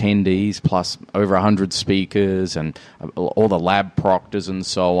 2,300 attendees plus over 100 speakers and all the lab proctors and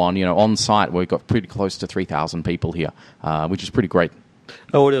so on. On site we've got pretty close to 3,000 people here, which is pretty great.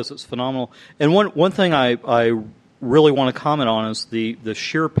 Oh, it is. It's phenomenal. And one thing I really want to comment on is the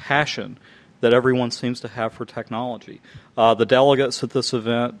sheer passion that everyone seems to have for technology. The delegates at this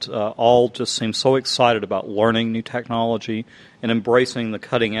event all just seem so excited about learning new technology and embracing the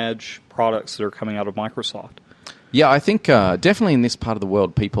cutting-edge products that are coming out of Microsoft. Yeah, I think definitely in this part of the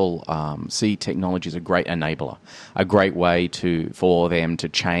world, people see technology as a great enabler, a great way for them to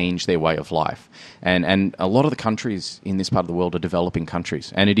change their way of life. And a lot of the countries in this part of the world are developing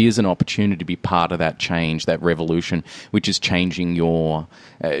countries, and it is an opportunity to be part of that change, that revolution, which is changing your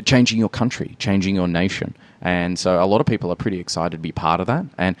country, changing your nation. And so a lot of people are pretty excited to be part of that.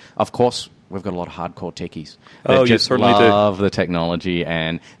 And of course, we've got a lot of hardcore techies that just love the technology,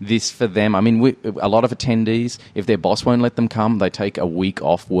 and this for them. I mean, a lot of attendees, if their boss won't let them come, they take a week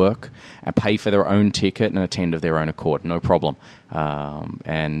off work and pay for their own ticket and attend of their own accord, no problem.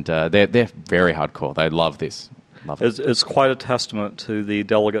 And they're very hardcore. They love this. It's quite a testament to the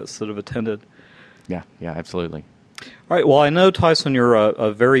delegates that have attended. Yeah, absolutely. All right. Well, I know, Tyson, you're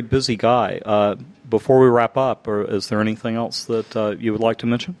a very busy guy. Before we wrap up, is there anything else that you would like to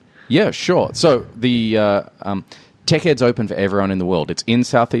mention? Yeah, sure. So the TechEd's open for everyone in the world. It's in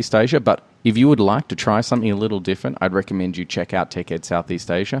Southeast Asia, but if you would like to try something a little different, I'd recommend you check out TechEd Southeast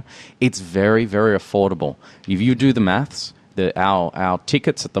Asia. It's very, very affordable. If you do the maths, our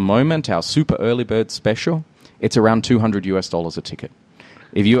tickets at the moment, our super early bird special, it's around $200 a ticket.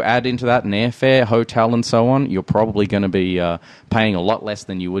 If you add into that an airfare, hotel, and so on, you're probably going to be paying a lot less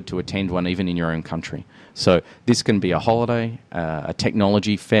than you would to attend one even in your own country. So this can be a holiday, a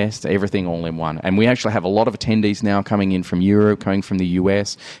technology fest, everything all in one. And we actually have a lot of attendees now coming in from Europe, coming from the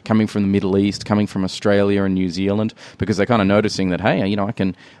US, coming from the Middle East, coming from Australia and New Zealand, because they're kind of noticing that, hey,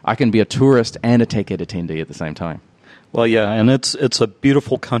 I can be a tourist and a TechEd attendee at the same time. Well, yeah, and it's a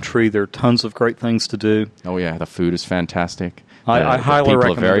beautiful country. There are tons of great things to do. Oh, yeah, the food is fantastic. I highly recommend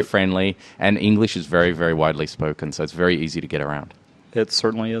it. People are very friendly, and English is very, very widely spoken, so it's very easy to get around. It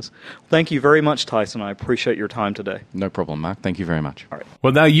certainly is. Thank you very much, Tyson. I appreciate your time today. No problem, Mark. Thank you very much. All right.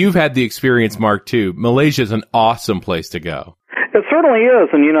 Well, now you've had the experience, Mark, too. Malaysia is an awesome place to go. It certainly is.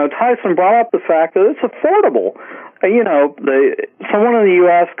 And, Tyson brought up the fact that it's affordable. Someone in the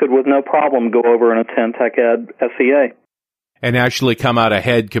U.S. could, with no problem, go over and attend TechEd SEA. And actually come out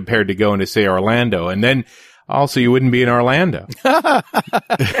ahead compared to going to, say, Orlando. And then also you wouldn't be in Orlando. Yeah,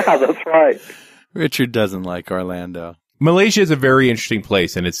 that's right. Richard doesn't like Orlando. Malaysia is a very interesting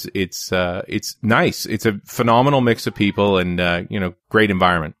place, and it's nice. It's a phenomenal mix of people, and great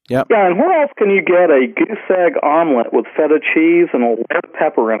environment. Yep. Yeah, and where else can you get a goose egg omelet with feta cheese and a little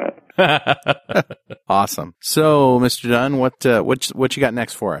pepper in it? Awesome. So, Mr. Dunn, what you got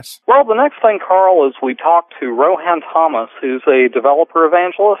next for us? Well, the next thing, Carl, is we talked to Rohan Thomas, who's a developer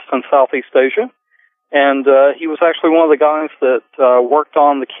evangelist in Southeast Asia, and he was actually one of the guys that worked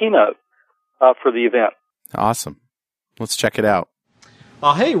on the keynote for the event. Awesome. Let's check it out.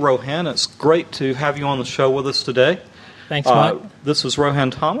 Hey, Rohan. It's great to have you on the show with us today. Thanks, Mark. This is Rohan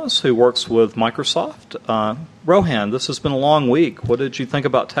Thomas, who works with Microsoft. Rohan, this has been a long week. What did you think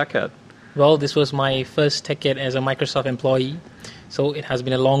about TechEd? Well, this was my first TechEd as a Microsoft employee. So it has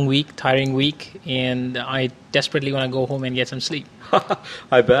been a long week, tiring week, and I desperately want to go home and get some sleep.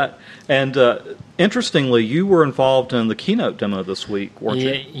 I bet. And interestingly, you were involved in the keynote demo this week, weren't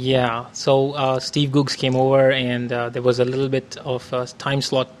you? Yeah. So Steve Googs came over, and there was a little bit of a time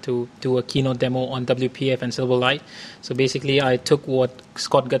slot to do a keynote demo on WPF and Silverlight. So basically, I took what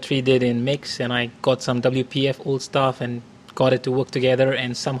Scott Guthrie did in Mix, and I got some WPF old stuff and got it to work together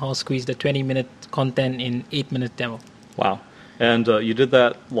and somehow squeezed the 20-minute content in 8-minute demo. Wow. And you did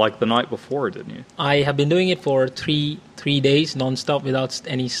that like the night before, didn't you? I have been doing it for three days nonstop without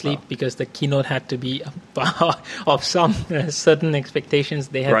any sleep because the keynote had to be of some certain expectations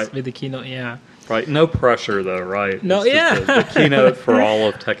they had with the keynote. Yeah. Right. No pressure, though, right? No. It's the keynote for all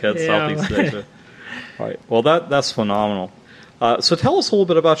of TechEd Southeast Asia. Right. Well, that's phenomenal. So tell us a little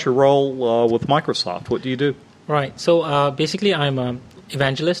bit about your role with Microsoft. What do you do? Right. So basically, I'm an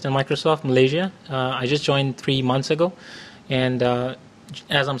evangelist in Microsoft Malaysia. I just joined 3 months ago. And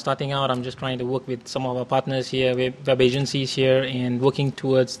as I'm starting out, I'm just trying to work with some of our partners here, web agencies here, and working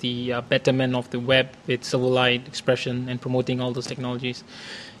towards the betterment of the web with Silverlight, Expression, and promoting all those technologies.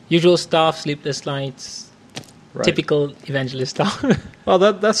 Usual stuff, sleepless nights, typical evangelist stuff. Well,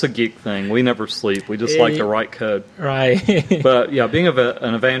 that's a geek thing. We never sleep. We just like to write code. Right. But, yeah, being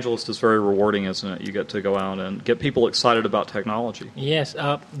an evangelist is very rewarding, isn't it? You get to go out and get people excited about technology. Yes.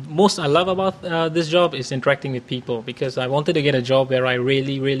 Most I love about this job is interacting with people, because I wanted to get a job where I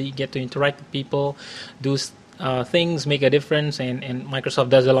really, really get to interact with people, do things, make a difference, and Microsoft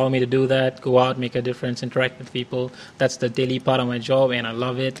does allow me to do that, go out, make a difference, interact with people. That's the daily part of my job, and I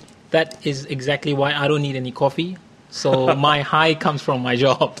love it. That is exactly why I don't need any coffee. So my high comes from my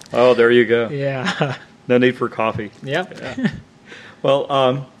job. Oh, there you go. Yeah. No need for coffee. Yep. Yeah.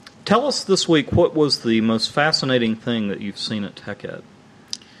 Well, tell us this week, what was the most fascinating thing that you've seen at TechEd?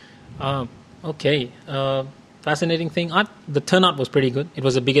 Okay. Fascinating thing. The turnout was pretty good. It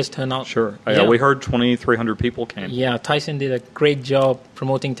was the biggest turnout. Sure. Yeah, we heard 2,300 people came. Yeah, Tyson did a great job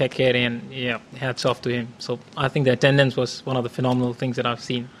promoting TechEd, and hats off to him. So I think the attendance was one of the phenomenal things that I've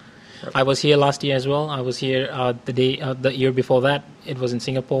seen. Right. I was here last year as well. I was here the year before that. It was in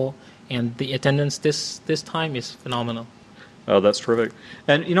Singapore, and the attendance this time is phenomenal. Oh, that's terrific.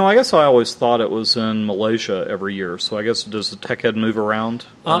 And, I guess I always thought it was in Malaysia every year. So I guess, does the TechEd move around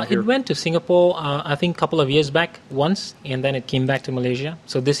here? It went to Singapore, I think, a couple of years back once, and then it came back to Malaysia.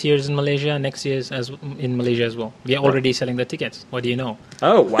 So this year is in Malaysia, next year is in Malaysia as well. We are already selling the tickets. What do you know?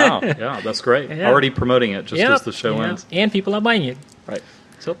 Oh, wow. Yeah, that's great. Yeah. Already promoting it just as the show ends. And people are buying it. Right.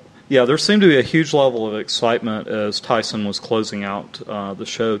 So. Yeah, there seemed to be a huge level of excitement as Tyson was closing out the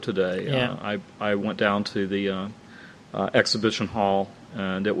show today. Yeah. I went down to the exhibition hall,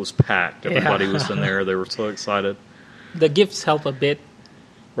 and it was packed. Everybody was in there. They were so excited. The gifts help a bit.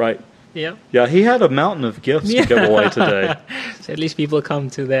 Right. Yeah. Yeah, he had a mountain of gifts to give away today. So at least people come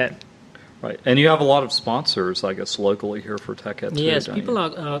to that. Right. And you have a lot of sponsors, I guess, locally here for TechEd too. Yes, people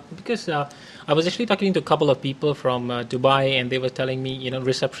are, because I was actually talking to a couple of people from Dubai, and they were telling me,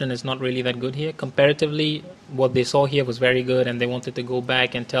 reception is not really that good here. Comparatively, what they saw here was very good, and they wanted to go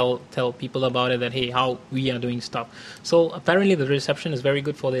back and tell people about it, that, hey, how we are doing stuff. So apparently the reception is very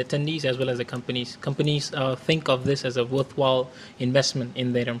good for the attendees as well as the companies. Companies think of this as a worthwhile investment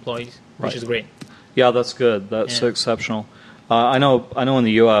in their employees, which is great. Yeah, that's good. That's exceptional. I know in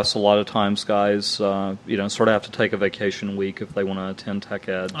the U.S. a lot of times guys, sort of have to take a vacation week if they want to attend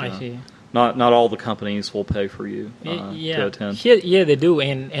TechEd. I see. Not all the companies will pay for you to attend. Here they do,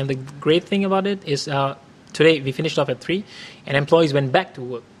 and the great thing about it is today we finished off at 3, and employees went back to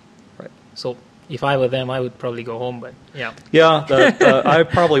work. Right. So if I were them, I would probably go home, but yeah. Yeah, I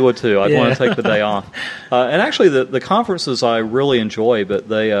probably would too. I'd want to take the day off. And actually, the conferences I really enjoy, but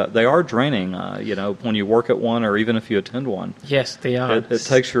they are draining. When you work at one, or even if you attend one. Yes, they are. It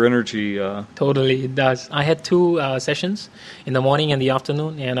takes your energy. Totally, it does. I had 2 sessions in the morning and the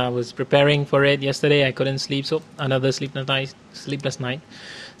afternoon, and I was preparing for it yesterday. I couldn't sleep, so another sleepless night.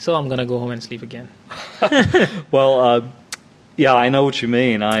 So I'm gonna go home and sleep again. Well. Yeah, I know what you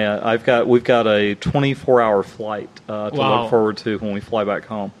mean. We've got a 24-hour flight to look forward to when we fly back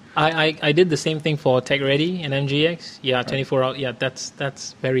home. I did the same thing for TechReady and MGX. Yeah, 24 hours. Yeah,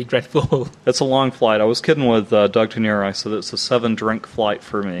 that's very dreadful. It's a long flight. I was kidding with Doug Tunier. I said it's a 7-drink flight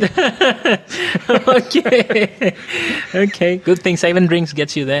for me. Okay. Good thing 7 drinks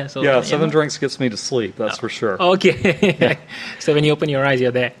gets you there. So yeah, 7 drinks gets me to sleep. That's for sure. Okay. Yeah. So when you open your eyes,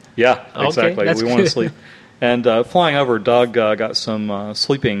 you're there. Yeah, exactly. Okay, we want to sleep. And flying over, Doug got some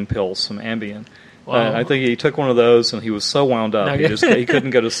sleeping pills, some Ambien. Wow. I think he took one of those, and he was so wound up, he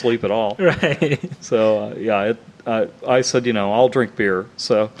couldn't go to sleep at all. Right. So, I said, I'll drink beer.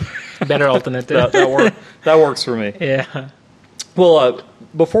 So better alternative. that works for me. Yeah. Well,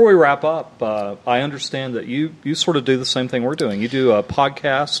 before we wrap up, I understand that you sort of do the same thing we're doing. You do a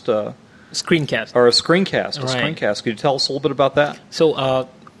podcast. Screencast. Or a screencast. Right. Could you tell us a little bit about that? So,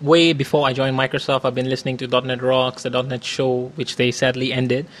 way before I joined Microsoft, I've been listening to .NET Rocks, the .NET Show, which they sadly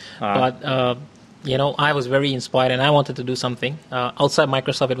ended. But, I was very inspired, and I wanted to do something. Outside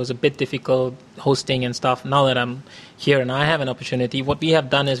Microsoft, it was a bit difficult hosting and stuff. Now that I'm here and I have an opportunity, what we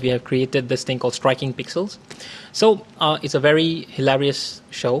have done is we have created this thing called Striking Pixels. So it's a very hilarious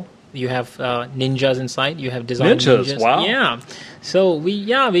show. You have ninjas inside. You have design ninjas. Wow. Yeah. So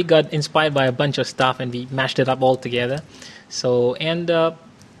we got inspired by a bunch of stuff, and we mashed it up all together. So, and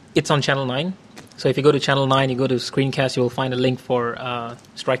it's on Channel 9. So if you go to Channel 9, you go to Screencast, you will find a link for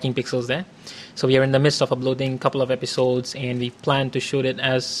Striking Pixels there. So we are in the midst of uploading a couple of episodes, and we plan to shoot it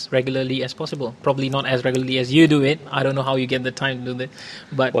as regularly as possible. Probably not as regularly as you do it. I don't know how you get the time to do that.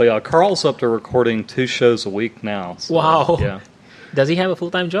 But well, yeah, Carl's up to recording 2 shows a week now. So, wow. Yeah. Does he have a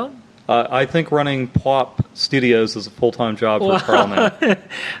full-time job? I think running Plop Studios is a full-time job for Carl now.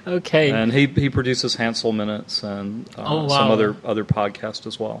 Okay. And he produces Hansel Minutes and some other podcasts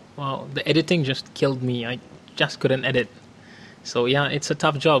as well. Wow, the editing just killed me. I just couldn't edit. So yeah, it's a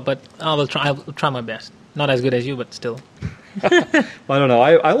tough job, but I'll try my best. Not as good as you, but still. Well, I don't know.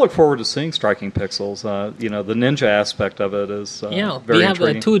 I look forward to seeing Striking Pixels. The ninja aspect of it is very we have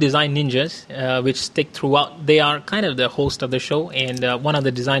intriguing. 2 design ninjas which stick throughout. They are kind of the host of the show, and one of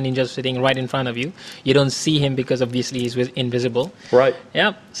the design ninjas sitting right in front of you. You don't see him because obviously he's invisible. Right.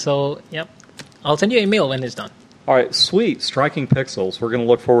 Yep. So, I'll send you an email when it's done. All right, sweet. Striking Pixels. We're going to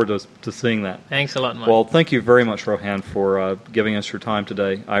look forward to seeing that. Thanks a lot, Mike. Well, thank you very much, Rohan, for giving us your time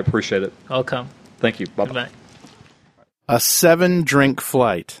today. I appreciate it. Welcome. Thank you. Bye-bye. Goodbye. A 7-drink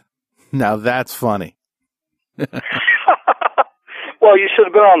flight. Now that's funny. Well, you should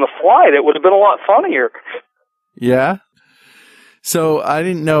have been on the flight. It would have been a lot funnier. Yeah? So I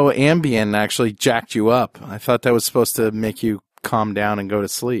didn't know Ambien actually jacked you up. I thought that was supposed to make you calm down and go to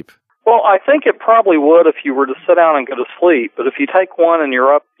sleep. Well, I think it probably would if you were to sit down and go to sleep. But if you take one and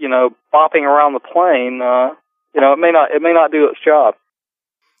you're up, bopping around the plane, it may not do its job.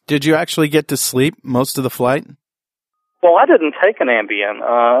 Did you actually get to sleep most of the flight? Well, I didn't take an Ambien.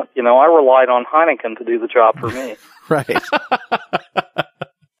 I relied on Heineken to do the job for me. Right.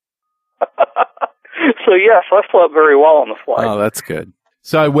 So, yes, I slept very well on the flight. Oh, that's good.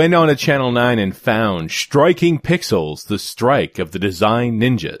 So I went on to Channel 9 and found Striking Pixels, the strike of the design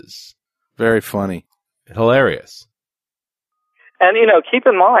ninjas. Very funny. Hilarious. And, keep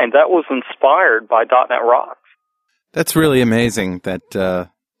in mind, that was inspired by .NET Rocks. That's really amazing that,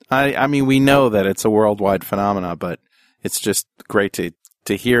 I mean, we know that it's a worldwide phenomenon, but it's just great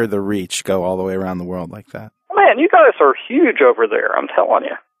to hear the reach go all the way around the world like that. Man, you guys are huge over there, I'm telling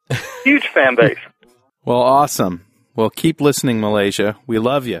you. Huge fan base. Well, awesome. Well, keep listening, Malaysia. We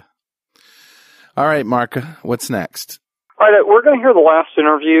love you. All right, Marka, what's next? All right, we're going to hear the last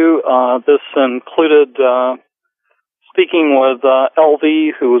interview. This included speaking with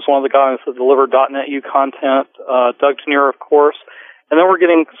LV, who was one of the guys that delivered .NET U content, Doug Tenier, of course, and then we're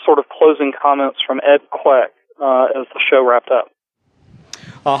getting sort of closing comments from Ed Queck as the show wrapped up.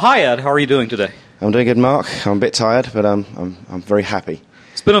 Hi, Ed. How are you doing today? I'm doing good, Mark. I'm a bit tired, but I'm very happy.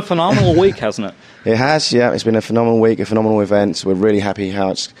 It's been a phenomenal week, hasn't it? It has, yeah. It's been a phenomenal week, a phenomenal event. We're really happy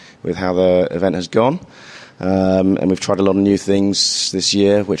with how the event has gone. And we've tried a lot of new things this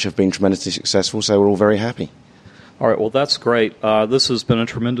year, which have been tremendously successful, so we're all very happy. All right, well, that's great. This has been a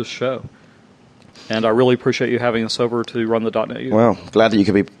tremendous show. And I really appreciate you having us over to run the .NET U. Well, glad that you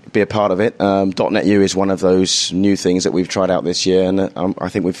could be a part of it. .NET U is one of those new things that we've tried out this year, and I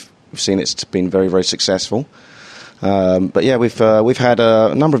think we've seen it's been very, very successful. But yeah, we've had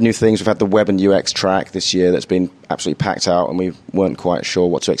a number of new things. We've had the Web and UX track this year that's been absolutely packed out, and we weren't quite sure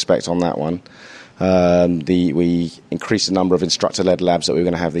what to expect on that one. We increased the number of instructor-led labs that we were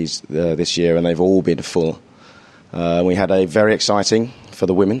going to have this year, and they've all been full. We had a very exciting for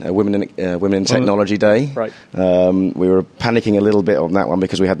the women, Women in Technology Day. Right. We were panicking a little bit on that one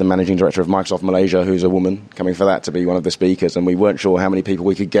because we had the managing director of Microsoft Malaysia, who's a woman, coming for that to be one of the speakers, and we weren't sure how many people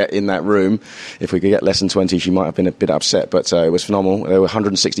we could get in that room. If we could get less than 20, she might have been a bit upset, but it was phenomenal. There were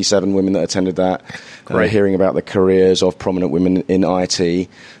 167 women that attended that, hearing about the careers of prominent women in IT,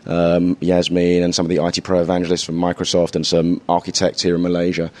 Yasmin and some of the IT pro evangelists from Microsoft and some architects here in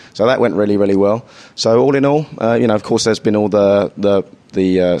Malaysia. So that went really, really well. So all in all, of course, there's been all the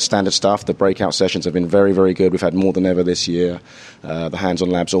standard stuff. The breakout sessions have been very, very good. We've had more than ever this year. The hands-on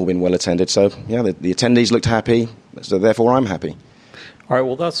labs all been well attended. So, yeah, the attendees looked happy. So, therefore, I'm happy. All right.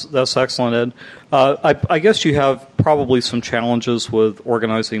 Well, that's excellent, Ed. I guess you have probably some challenges with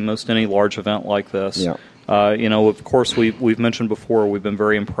organizing most any large event like this. Yeah. Of course, we've mentioned before, we've been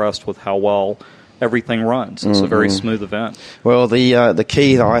very impressed with how well everything runs. It's a very smooth event. Well, the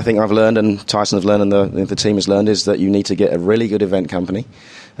key that I think I've learned, and Tyson have learned, and the team has learned, is that you need to get a really good event company.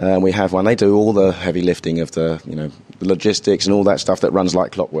 We have one. They do all the heavy lifting of the logistics and all that stuff that runs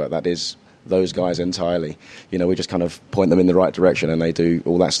like clockwork. That is those guys entirely. We just kind of point them in the right direction, and they do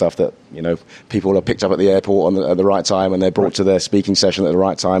all that stuff that people are picked up at the airport at the right time, and they're brought to their speaking session at the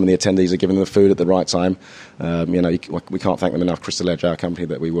right time, and the attendees are given the food at the right time. We can't thank them enough. Crystal Edge, our company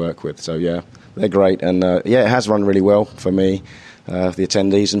that we work with. So yeah, they're great, and it has run really well for me, for the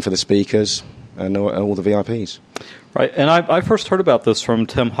attendees, and for the speakers, and all the VIPs. Right, and I first heard about this from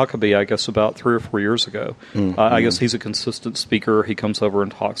Tim Huckabee, I guess, about 3 or 4 years ago. I guess he's a consistent speaker. He comes over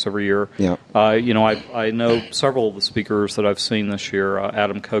and talks every year. Yeah. I know several of the speakers that I've seen this year.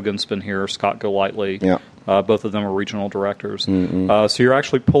 Adam Kogan's been here, Scott Golightly. Yeah. Both of them are regional directors. So you're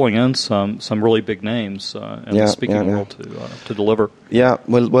actually pulling in some really big names in the speaking world to deliver. Yeah,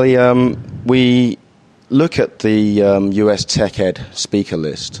 well, we look at the US TechEd speaker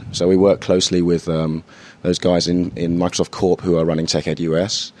list. So we work closely with those guys in Microsoft Corp who are running TechEd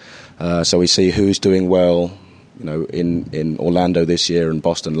US. So we see who's doing well, in Orlando this year and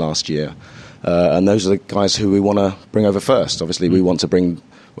Boston last year. And those are the guys who we want to bring over first. Obviously, we want to bring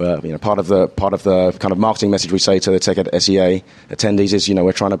part of the kind of marketing message we say to the TechEd SEA attendees is,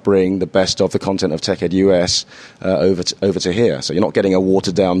 we're trying to bring the best of the content of TechEd US over to here. So you're not getting a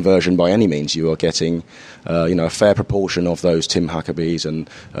watered down version by any means. You are getting, a fair proportion of those Tim Huckabees and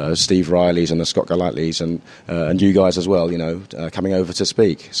Steve Rileys and the Scott Golightleys and you guys as well, coming over to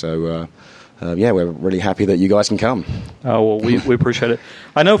speak. So. We're really happy that you guys can come. Well, we appreciate it.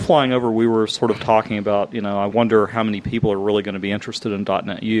 I know flying over, we were sort of talking about, I wonder how many people are really going to be interested in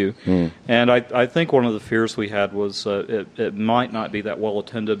 .NET U. And I think one of the fears we had was it might not be that well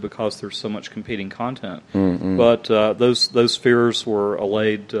attended because there's so much competing content. But those fears were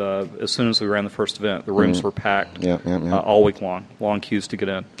allayed as soon as we ran the first event. The rooms were packed all week long queues to get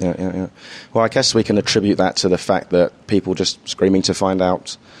in. Well, I guess we can attribute that to the fact that people just screaming to find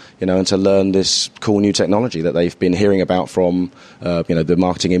out, and to learn this cool new technology that they've been hearing about from, the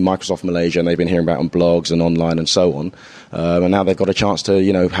marketing in Microsoft Malaysia, and they've been hearing about on blogs and online and so on. And now they've got a chance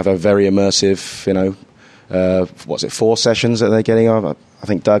to, have a very immersive, 4 sessions that they're getting? I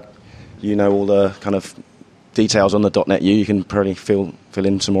think, Doug, all the kind of details on the .NET U. You can probably fill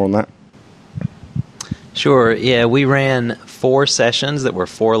in some more on that. Sure. Yeah, we ran 4 sessions that were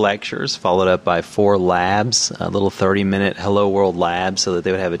 4 lectures, followed up by 4 labs, a little 30-minute Hello World lab, so that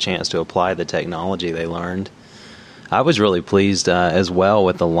they would have a chance to apply the technology they learned. I was really pleased as well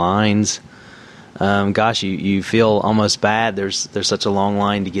with the lines. Gosh, you feel almost bad. There's such a long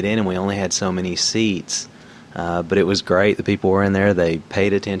line to get in, and we only had so many seats. But it was great. The people were in there. They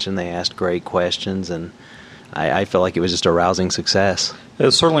paid attention. They asked great questions, and I felt like it was just a rousing success.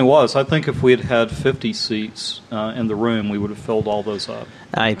 It certainly was. I think if we had 50 seats in the room, we would have filled all those up.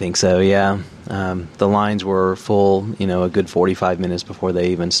 I think so, yeah. The lines were full, a good 45 minutes before they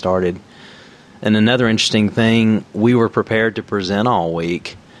even started. And another interesting thing, we were prepared to present all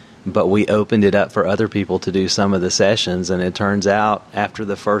week, but we opened it up for other people to do some of the sessions, and it turns out after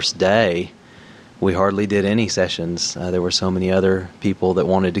the first day, we hardly did any sessions. There were so many other people that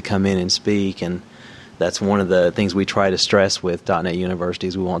wanted to come in and speak, and that's one of the things we try to stress with .NET University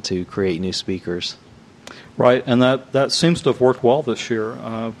is we want to create new speakers. Right, and that seems to have worked well this year.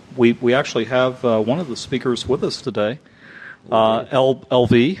 We actually have one of the speakers with us today,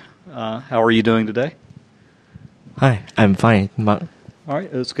 LV. How are you doing today? Hi, I'm fine, Mark. All right,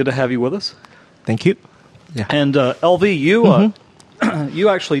 it's good to have you with us. Thank you. Yeah. And LV, you you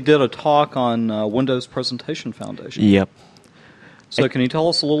actually did a talk on Windows Presentation Foundation. Yep. So can you tell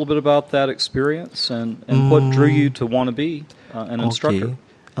us a little bit about that experience and what drew you to want to be an instructor?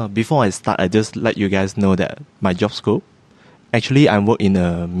 Before I start, I just let you guys know that my job scope. Actually, I work in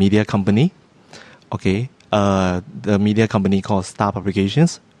a media company. Okay. The media company called Star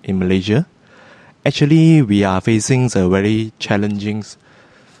Publications in Malaysia. Actually, we are facing a very challenging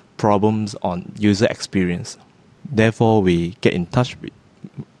problems on user experience. Therefore, we get in touch with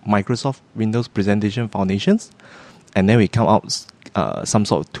Microsoft Windows Presentation Foundations, and then we come out some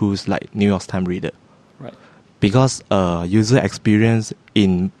sort of tools like New York Times Reader. Right. Because user experience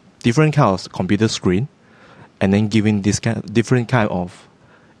in different kind of computer screen, and then giving this different kind of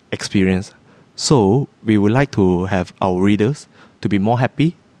experience. So we would like to have our readers to be more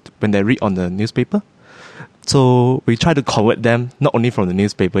happy when they read on the newspaper. So we try to convert them not only from the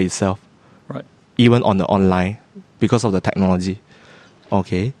newspaper itself, right, even on the online because of the technology.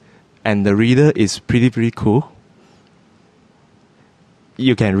 Okay, and the reader is pretty cool.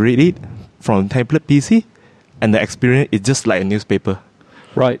 You can read it from tablet PC, and the experience is just like a newspaper.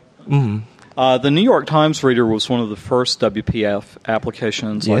 Right. Mm-hmm. The New York Times Reader was one of the first WPF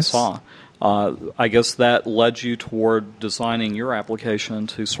applications I saw. I guess that led you toward designing your application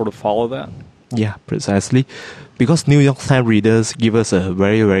to sort of follow that? Yeah, precisely. Because New York Times readers give us a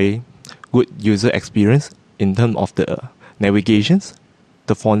very, very good user experience in terms of the navigations,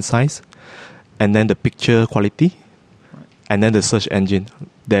 the font size, and then the picture quality, and then the search engine.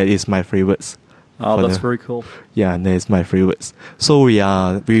 That is my favorites. Oh, that's very cool. Yeah, that is my favorites. So we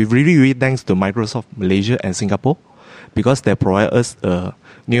really thanks to Microsoft Malaysia and Singapore because they provide us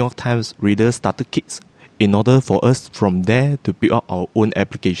New York Times Reader starter kits in order for us from there to build up our own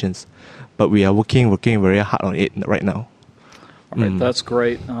applications. But we are working very hard on it right now. All right, that's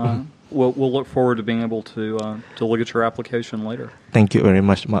great. We'll look forward to being able to look at your application later. Thank you very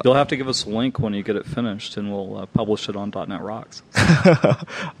much, Mark. You'll have to give us a link when you get it finished, and we'll publish it on .NET Rocks.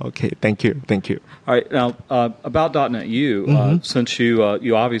 Okay, thank you. All right, now about .NET U, since you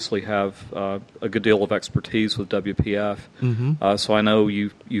obviously have a good deal of expertise with WPF, so I know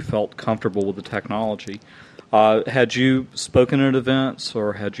you felt comfortable with the technology. Had you spoken at events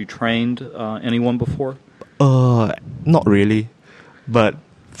or had you trained anyone before? Not really, but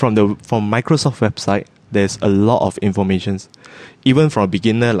from Microsoft website, there's a lot of information, even for a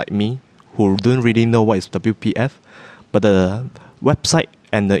beginner like me who don't really know what is WPF, but the website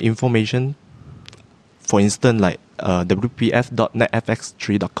and the information, for instance, like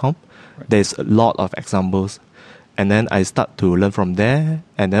wpf.netfx3.com, there's a lot of examples, and then I start to learn from there,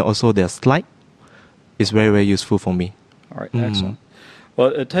 and then also their slide is very, very useful for me. All right, excellent.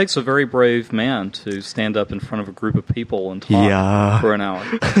 Well, it takes a very brave man to stand up in front of a group of people and talk for an hour.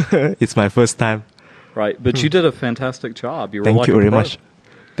 It's my first time. Right, but you did a fantastic job. You were Thank like you a very pro. much.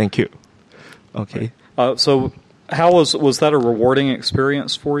 Thank you. Okay. So, how was that a rewarding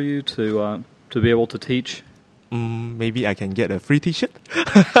experience for you to be able to teach? Maybe I can get a free T-shirt.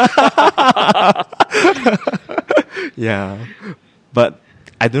 Yeah, but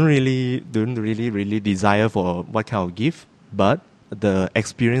I don't really desire for what kind of gift. But the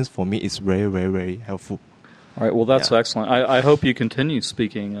experience for me is very, very, very helpful. All right. Well, that's excellent. I hope you continue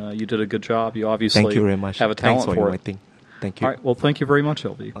speaking. You did a good job. You obviously Thank you very much. have a talent Thanks for it. inviting. Thank you. All right. Well, thank you very much,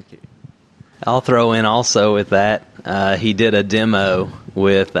 LV. Okay. I'll throw in also with that, he did a demo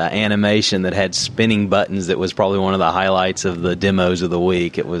with animation that had spinning buttons that was probably one of the highlights of the demos of the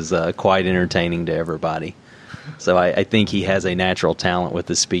week. It was quite entertaining to everybody. So I think he has a natural talent with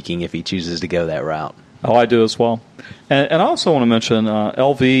the speaking if he chooses to go that route. Oh, I do as well. And I also want to mention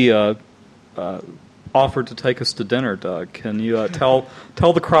LV offered to take us to dinner, Doug. Can you tell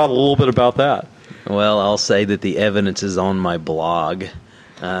the crowd a little bit about that? Well, I'll say that the evidence is on my blog.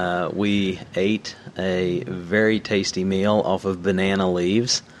 We ate a very tasty meal off of banana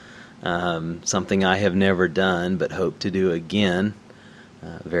leaves, something I have never done but hope to do again.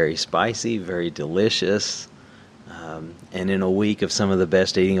 Very spicy, very delicious, and in a week of some of the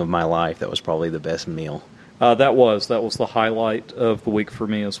best eating of my life, that was probably the best meal. That was the highlight of the week for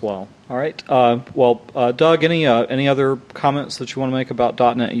me as well. All right. Doug, any other comments that you want to make about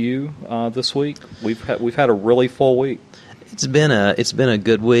 .NET U this week? We've had a really full week. It's been a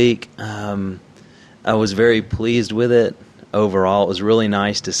good week. I was very pleased with it. Overall, it was really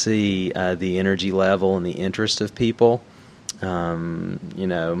nice to see the energy level and the interest of people.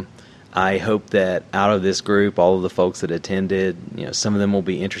 I hope that out of this group, all of the folks that attended, some of them will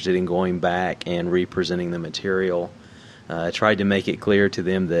be interested in going back and representing the material. I tried to make it clear to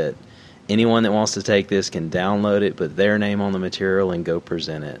them that anyone that wants to take this can download it, put their name on the material, and go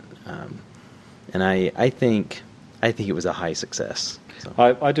present it. And I think it was a high success. So.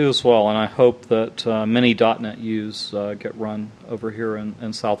 I do as well, and I hope that many .NET U's get run over here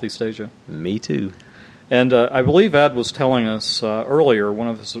in Southeast Asia. Me too. And I believe Ed was telling us earlier,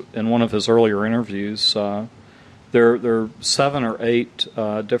 in one of his earlier interviews, there are 7 or 8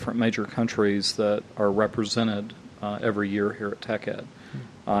 different major countries that are represented every year here at TechEd.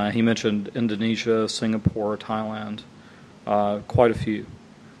 He mentioned Indonesia, Singapore, Thailand, quite a few.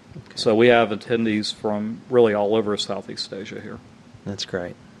 Okay. So we have attendees from really all over Southeast Asia here. That's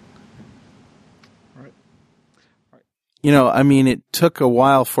great. All right. It took a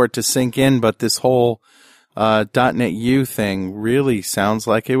while for it to sink in, but this whole .NET U thing really sounds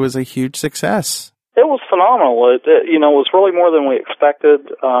like it was a huge success. It was phenomenal. It was really more than we expected.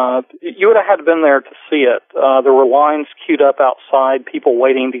 You would have had to been there to see it. There were lines queued up outside, people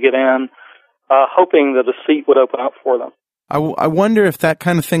waiting to get in, hoping that a seat would open up for them. I wonder if that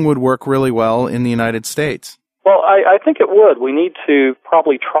kind of thing would work really well in the United States. Well, I think it would. We need to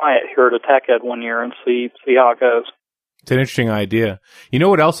probably try it here at TechEd one year and see how it goes. It's an interesting idea. You know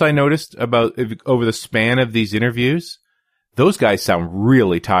what else I noticed about over the span of these interviews? Those guys sound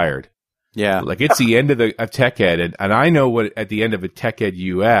really tired. Yeah. Like it's the end of TechEd, and I know what at the end of a TechEd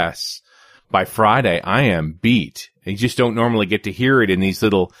US, by Friday, I am beat. And you just don't normally get to hear it in these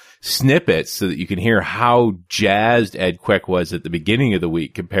little snippets so that you can hear how jazzed Ed Queck was at the beginning of the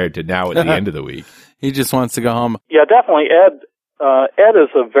week compared to now at the end of the week. He just wants to go home. Yeah, definitely. Ed is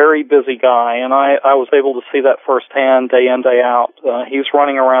a very busy guy, and I was able to see that firsthand day in, day out. He's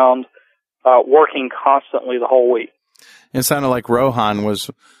running around working constantly the whole week. It sounded like Rohan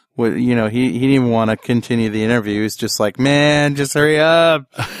was he didn't even want to continue the interview. He's just like, man, just hurry up.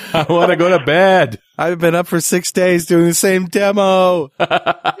 I want to go to bed. I've been up for 6 days doing the same demo.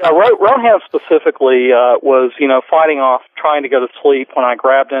 Yeah, Rohan specifically was, fighting off trying to go to sleep when I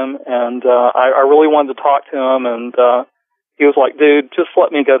grabbed him, and I really wanted to talk to him, and he was like, dude, just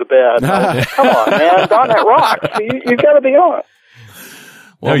let me go to bed. Like, come on, man, .NET rocks. You got to be on.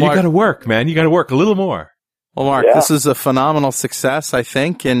 Well, you got to work, man. You got to work a little more. Well, Mark, This is a phenomenal success, I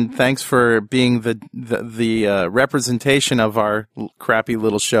think, and thanks for being the representation of our crappy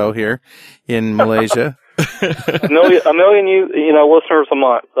little show here in Malaysia. a million listeners a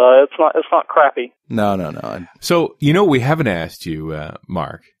month. It's not crappy. No. So, we haven't asked you,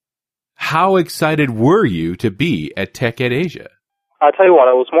 Mark. How excited were you to be at TechEd Asia? I tell you what,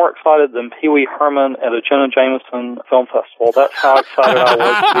 I was more excited than Pee Wee Herman at a Jenna Jameson film festival. That's how excited I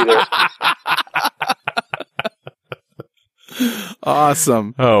was to be there.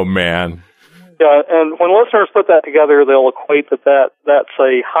 Awesome. Oh, man. Yeah, and when listeners put that together, they'll equate that's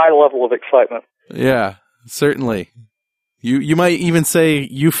a high level of excitement. Yeah, certainly. You might even say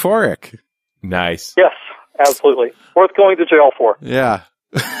euphoric. Nice. Yes, absolutely. Worth going to jail for. Yeah.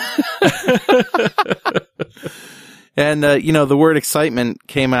 And, the word excitement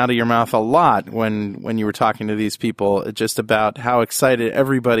came out of your mouth a lot when you were talking to these people, just about how excited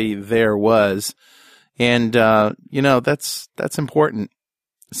everybody there was. And, that's important.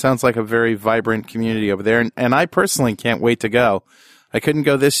 Sounds like a very vibrant community over there. And I personally can't wait to go. I couldn't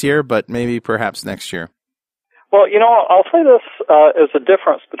go this year, but maybe perhaps next year. Well, I'll say this as a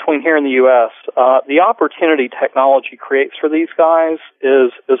difference between here and the U.S. The opportunity technology creates for these guys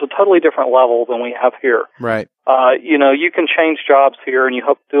is a totally different level than we have here. Right. You can change jobs here and you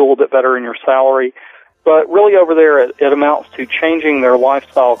hope to do a little bit better in your salary. But really over there, it amounts to changing their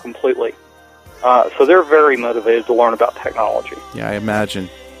lifestyle completely. So they're very motivated to learn about technology. Yeah, I imagine.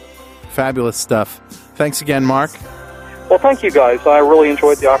 Fabulous stuff. Thanks again, Mark. Well, thank you, guys. I really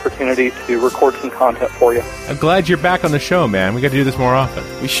enjoyed the opportunity to record some content for you. I'm glad you're back on the show, man. We got to do this more often.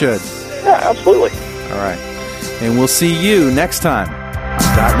 We should. Yeah, absolutely. All right. And we'll see you next time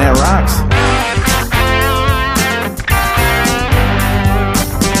on .NET Rocks.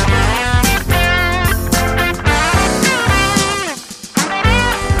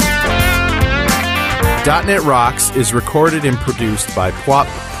 .NET Rocks is recorded and produced by PWOP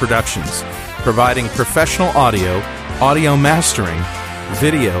Productions, providing professional audio mastering,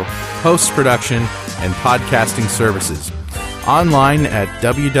 video, post-production, and podcasting services. Online at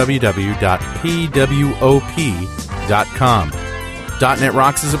www.pwop.com. .NET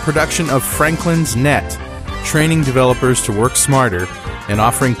Rocks is a production of Franklin's Net, training developers to work smarter and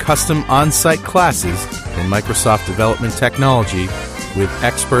offering custom on-site classes in Microsoft development technology with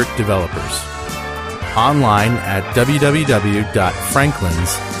expert developers. Online at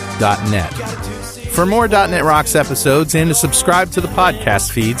www.franklins.net. For more .NET Rocks episodes and to subscribe to the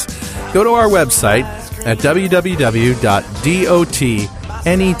podcast feeds, go to our website at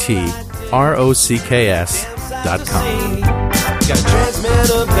www.dotnetrocks.com. Got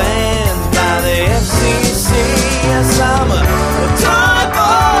transmitter banned by the FCC. Yes, I'm a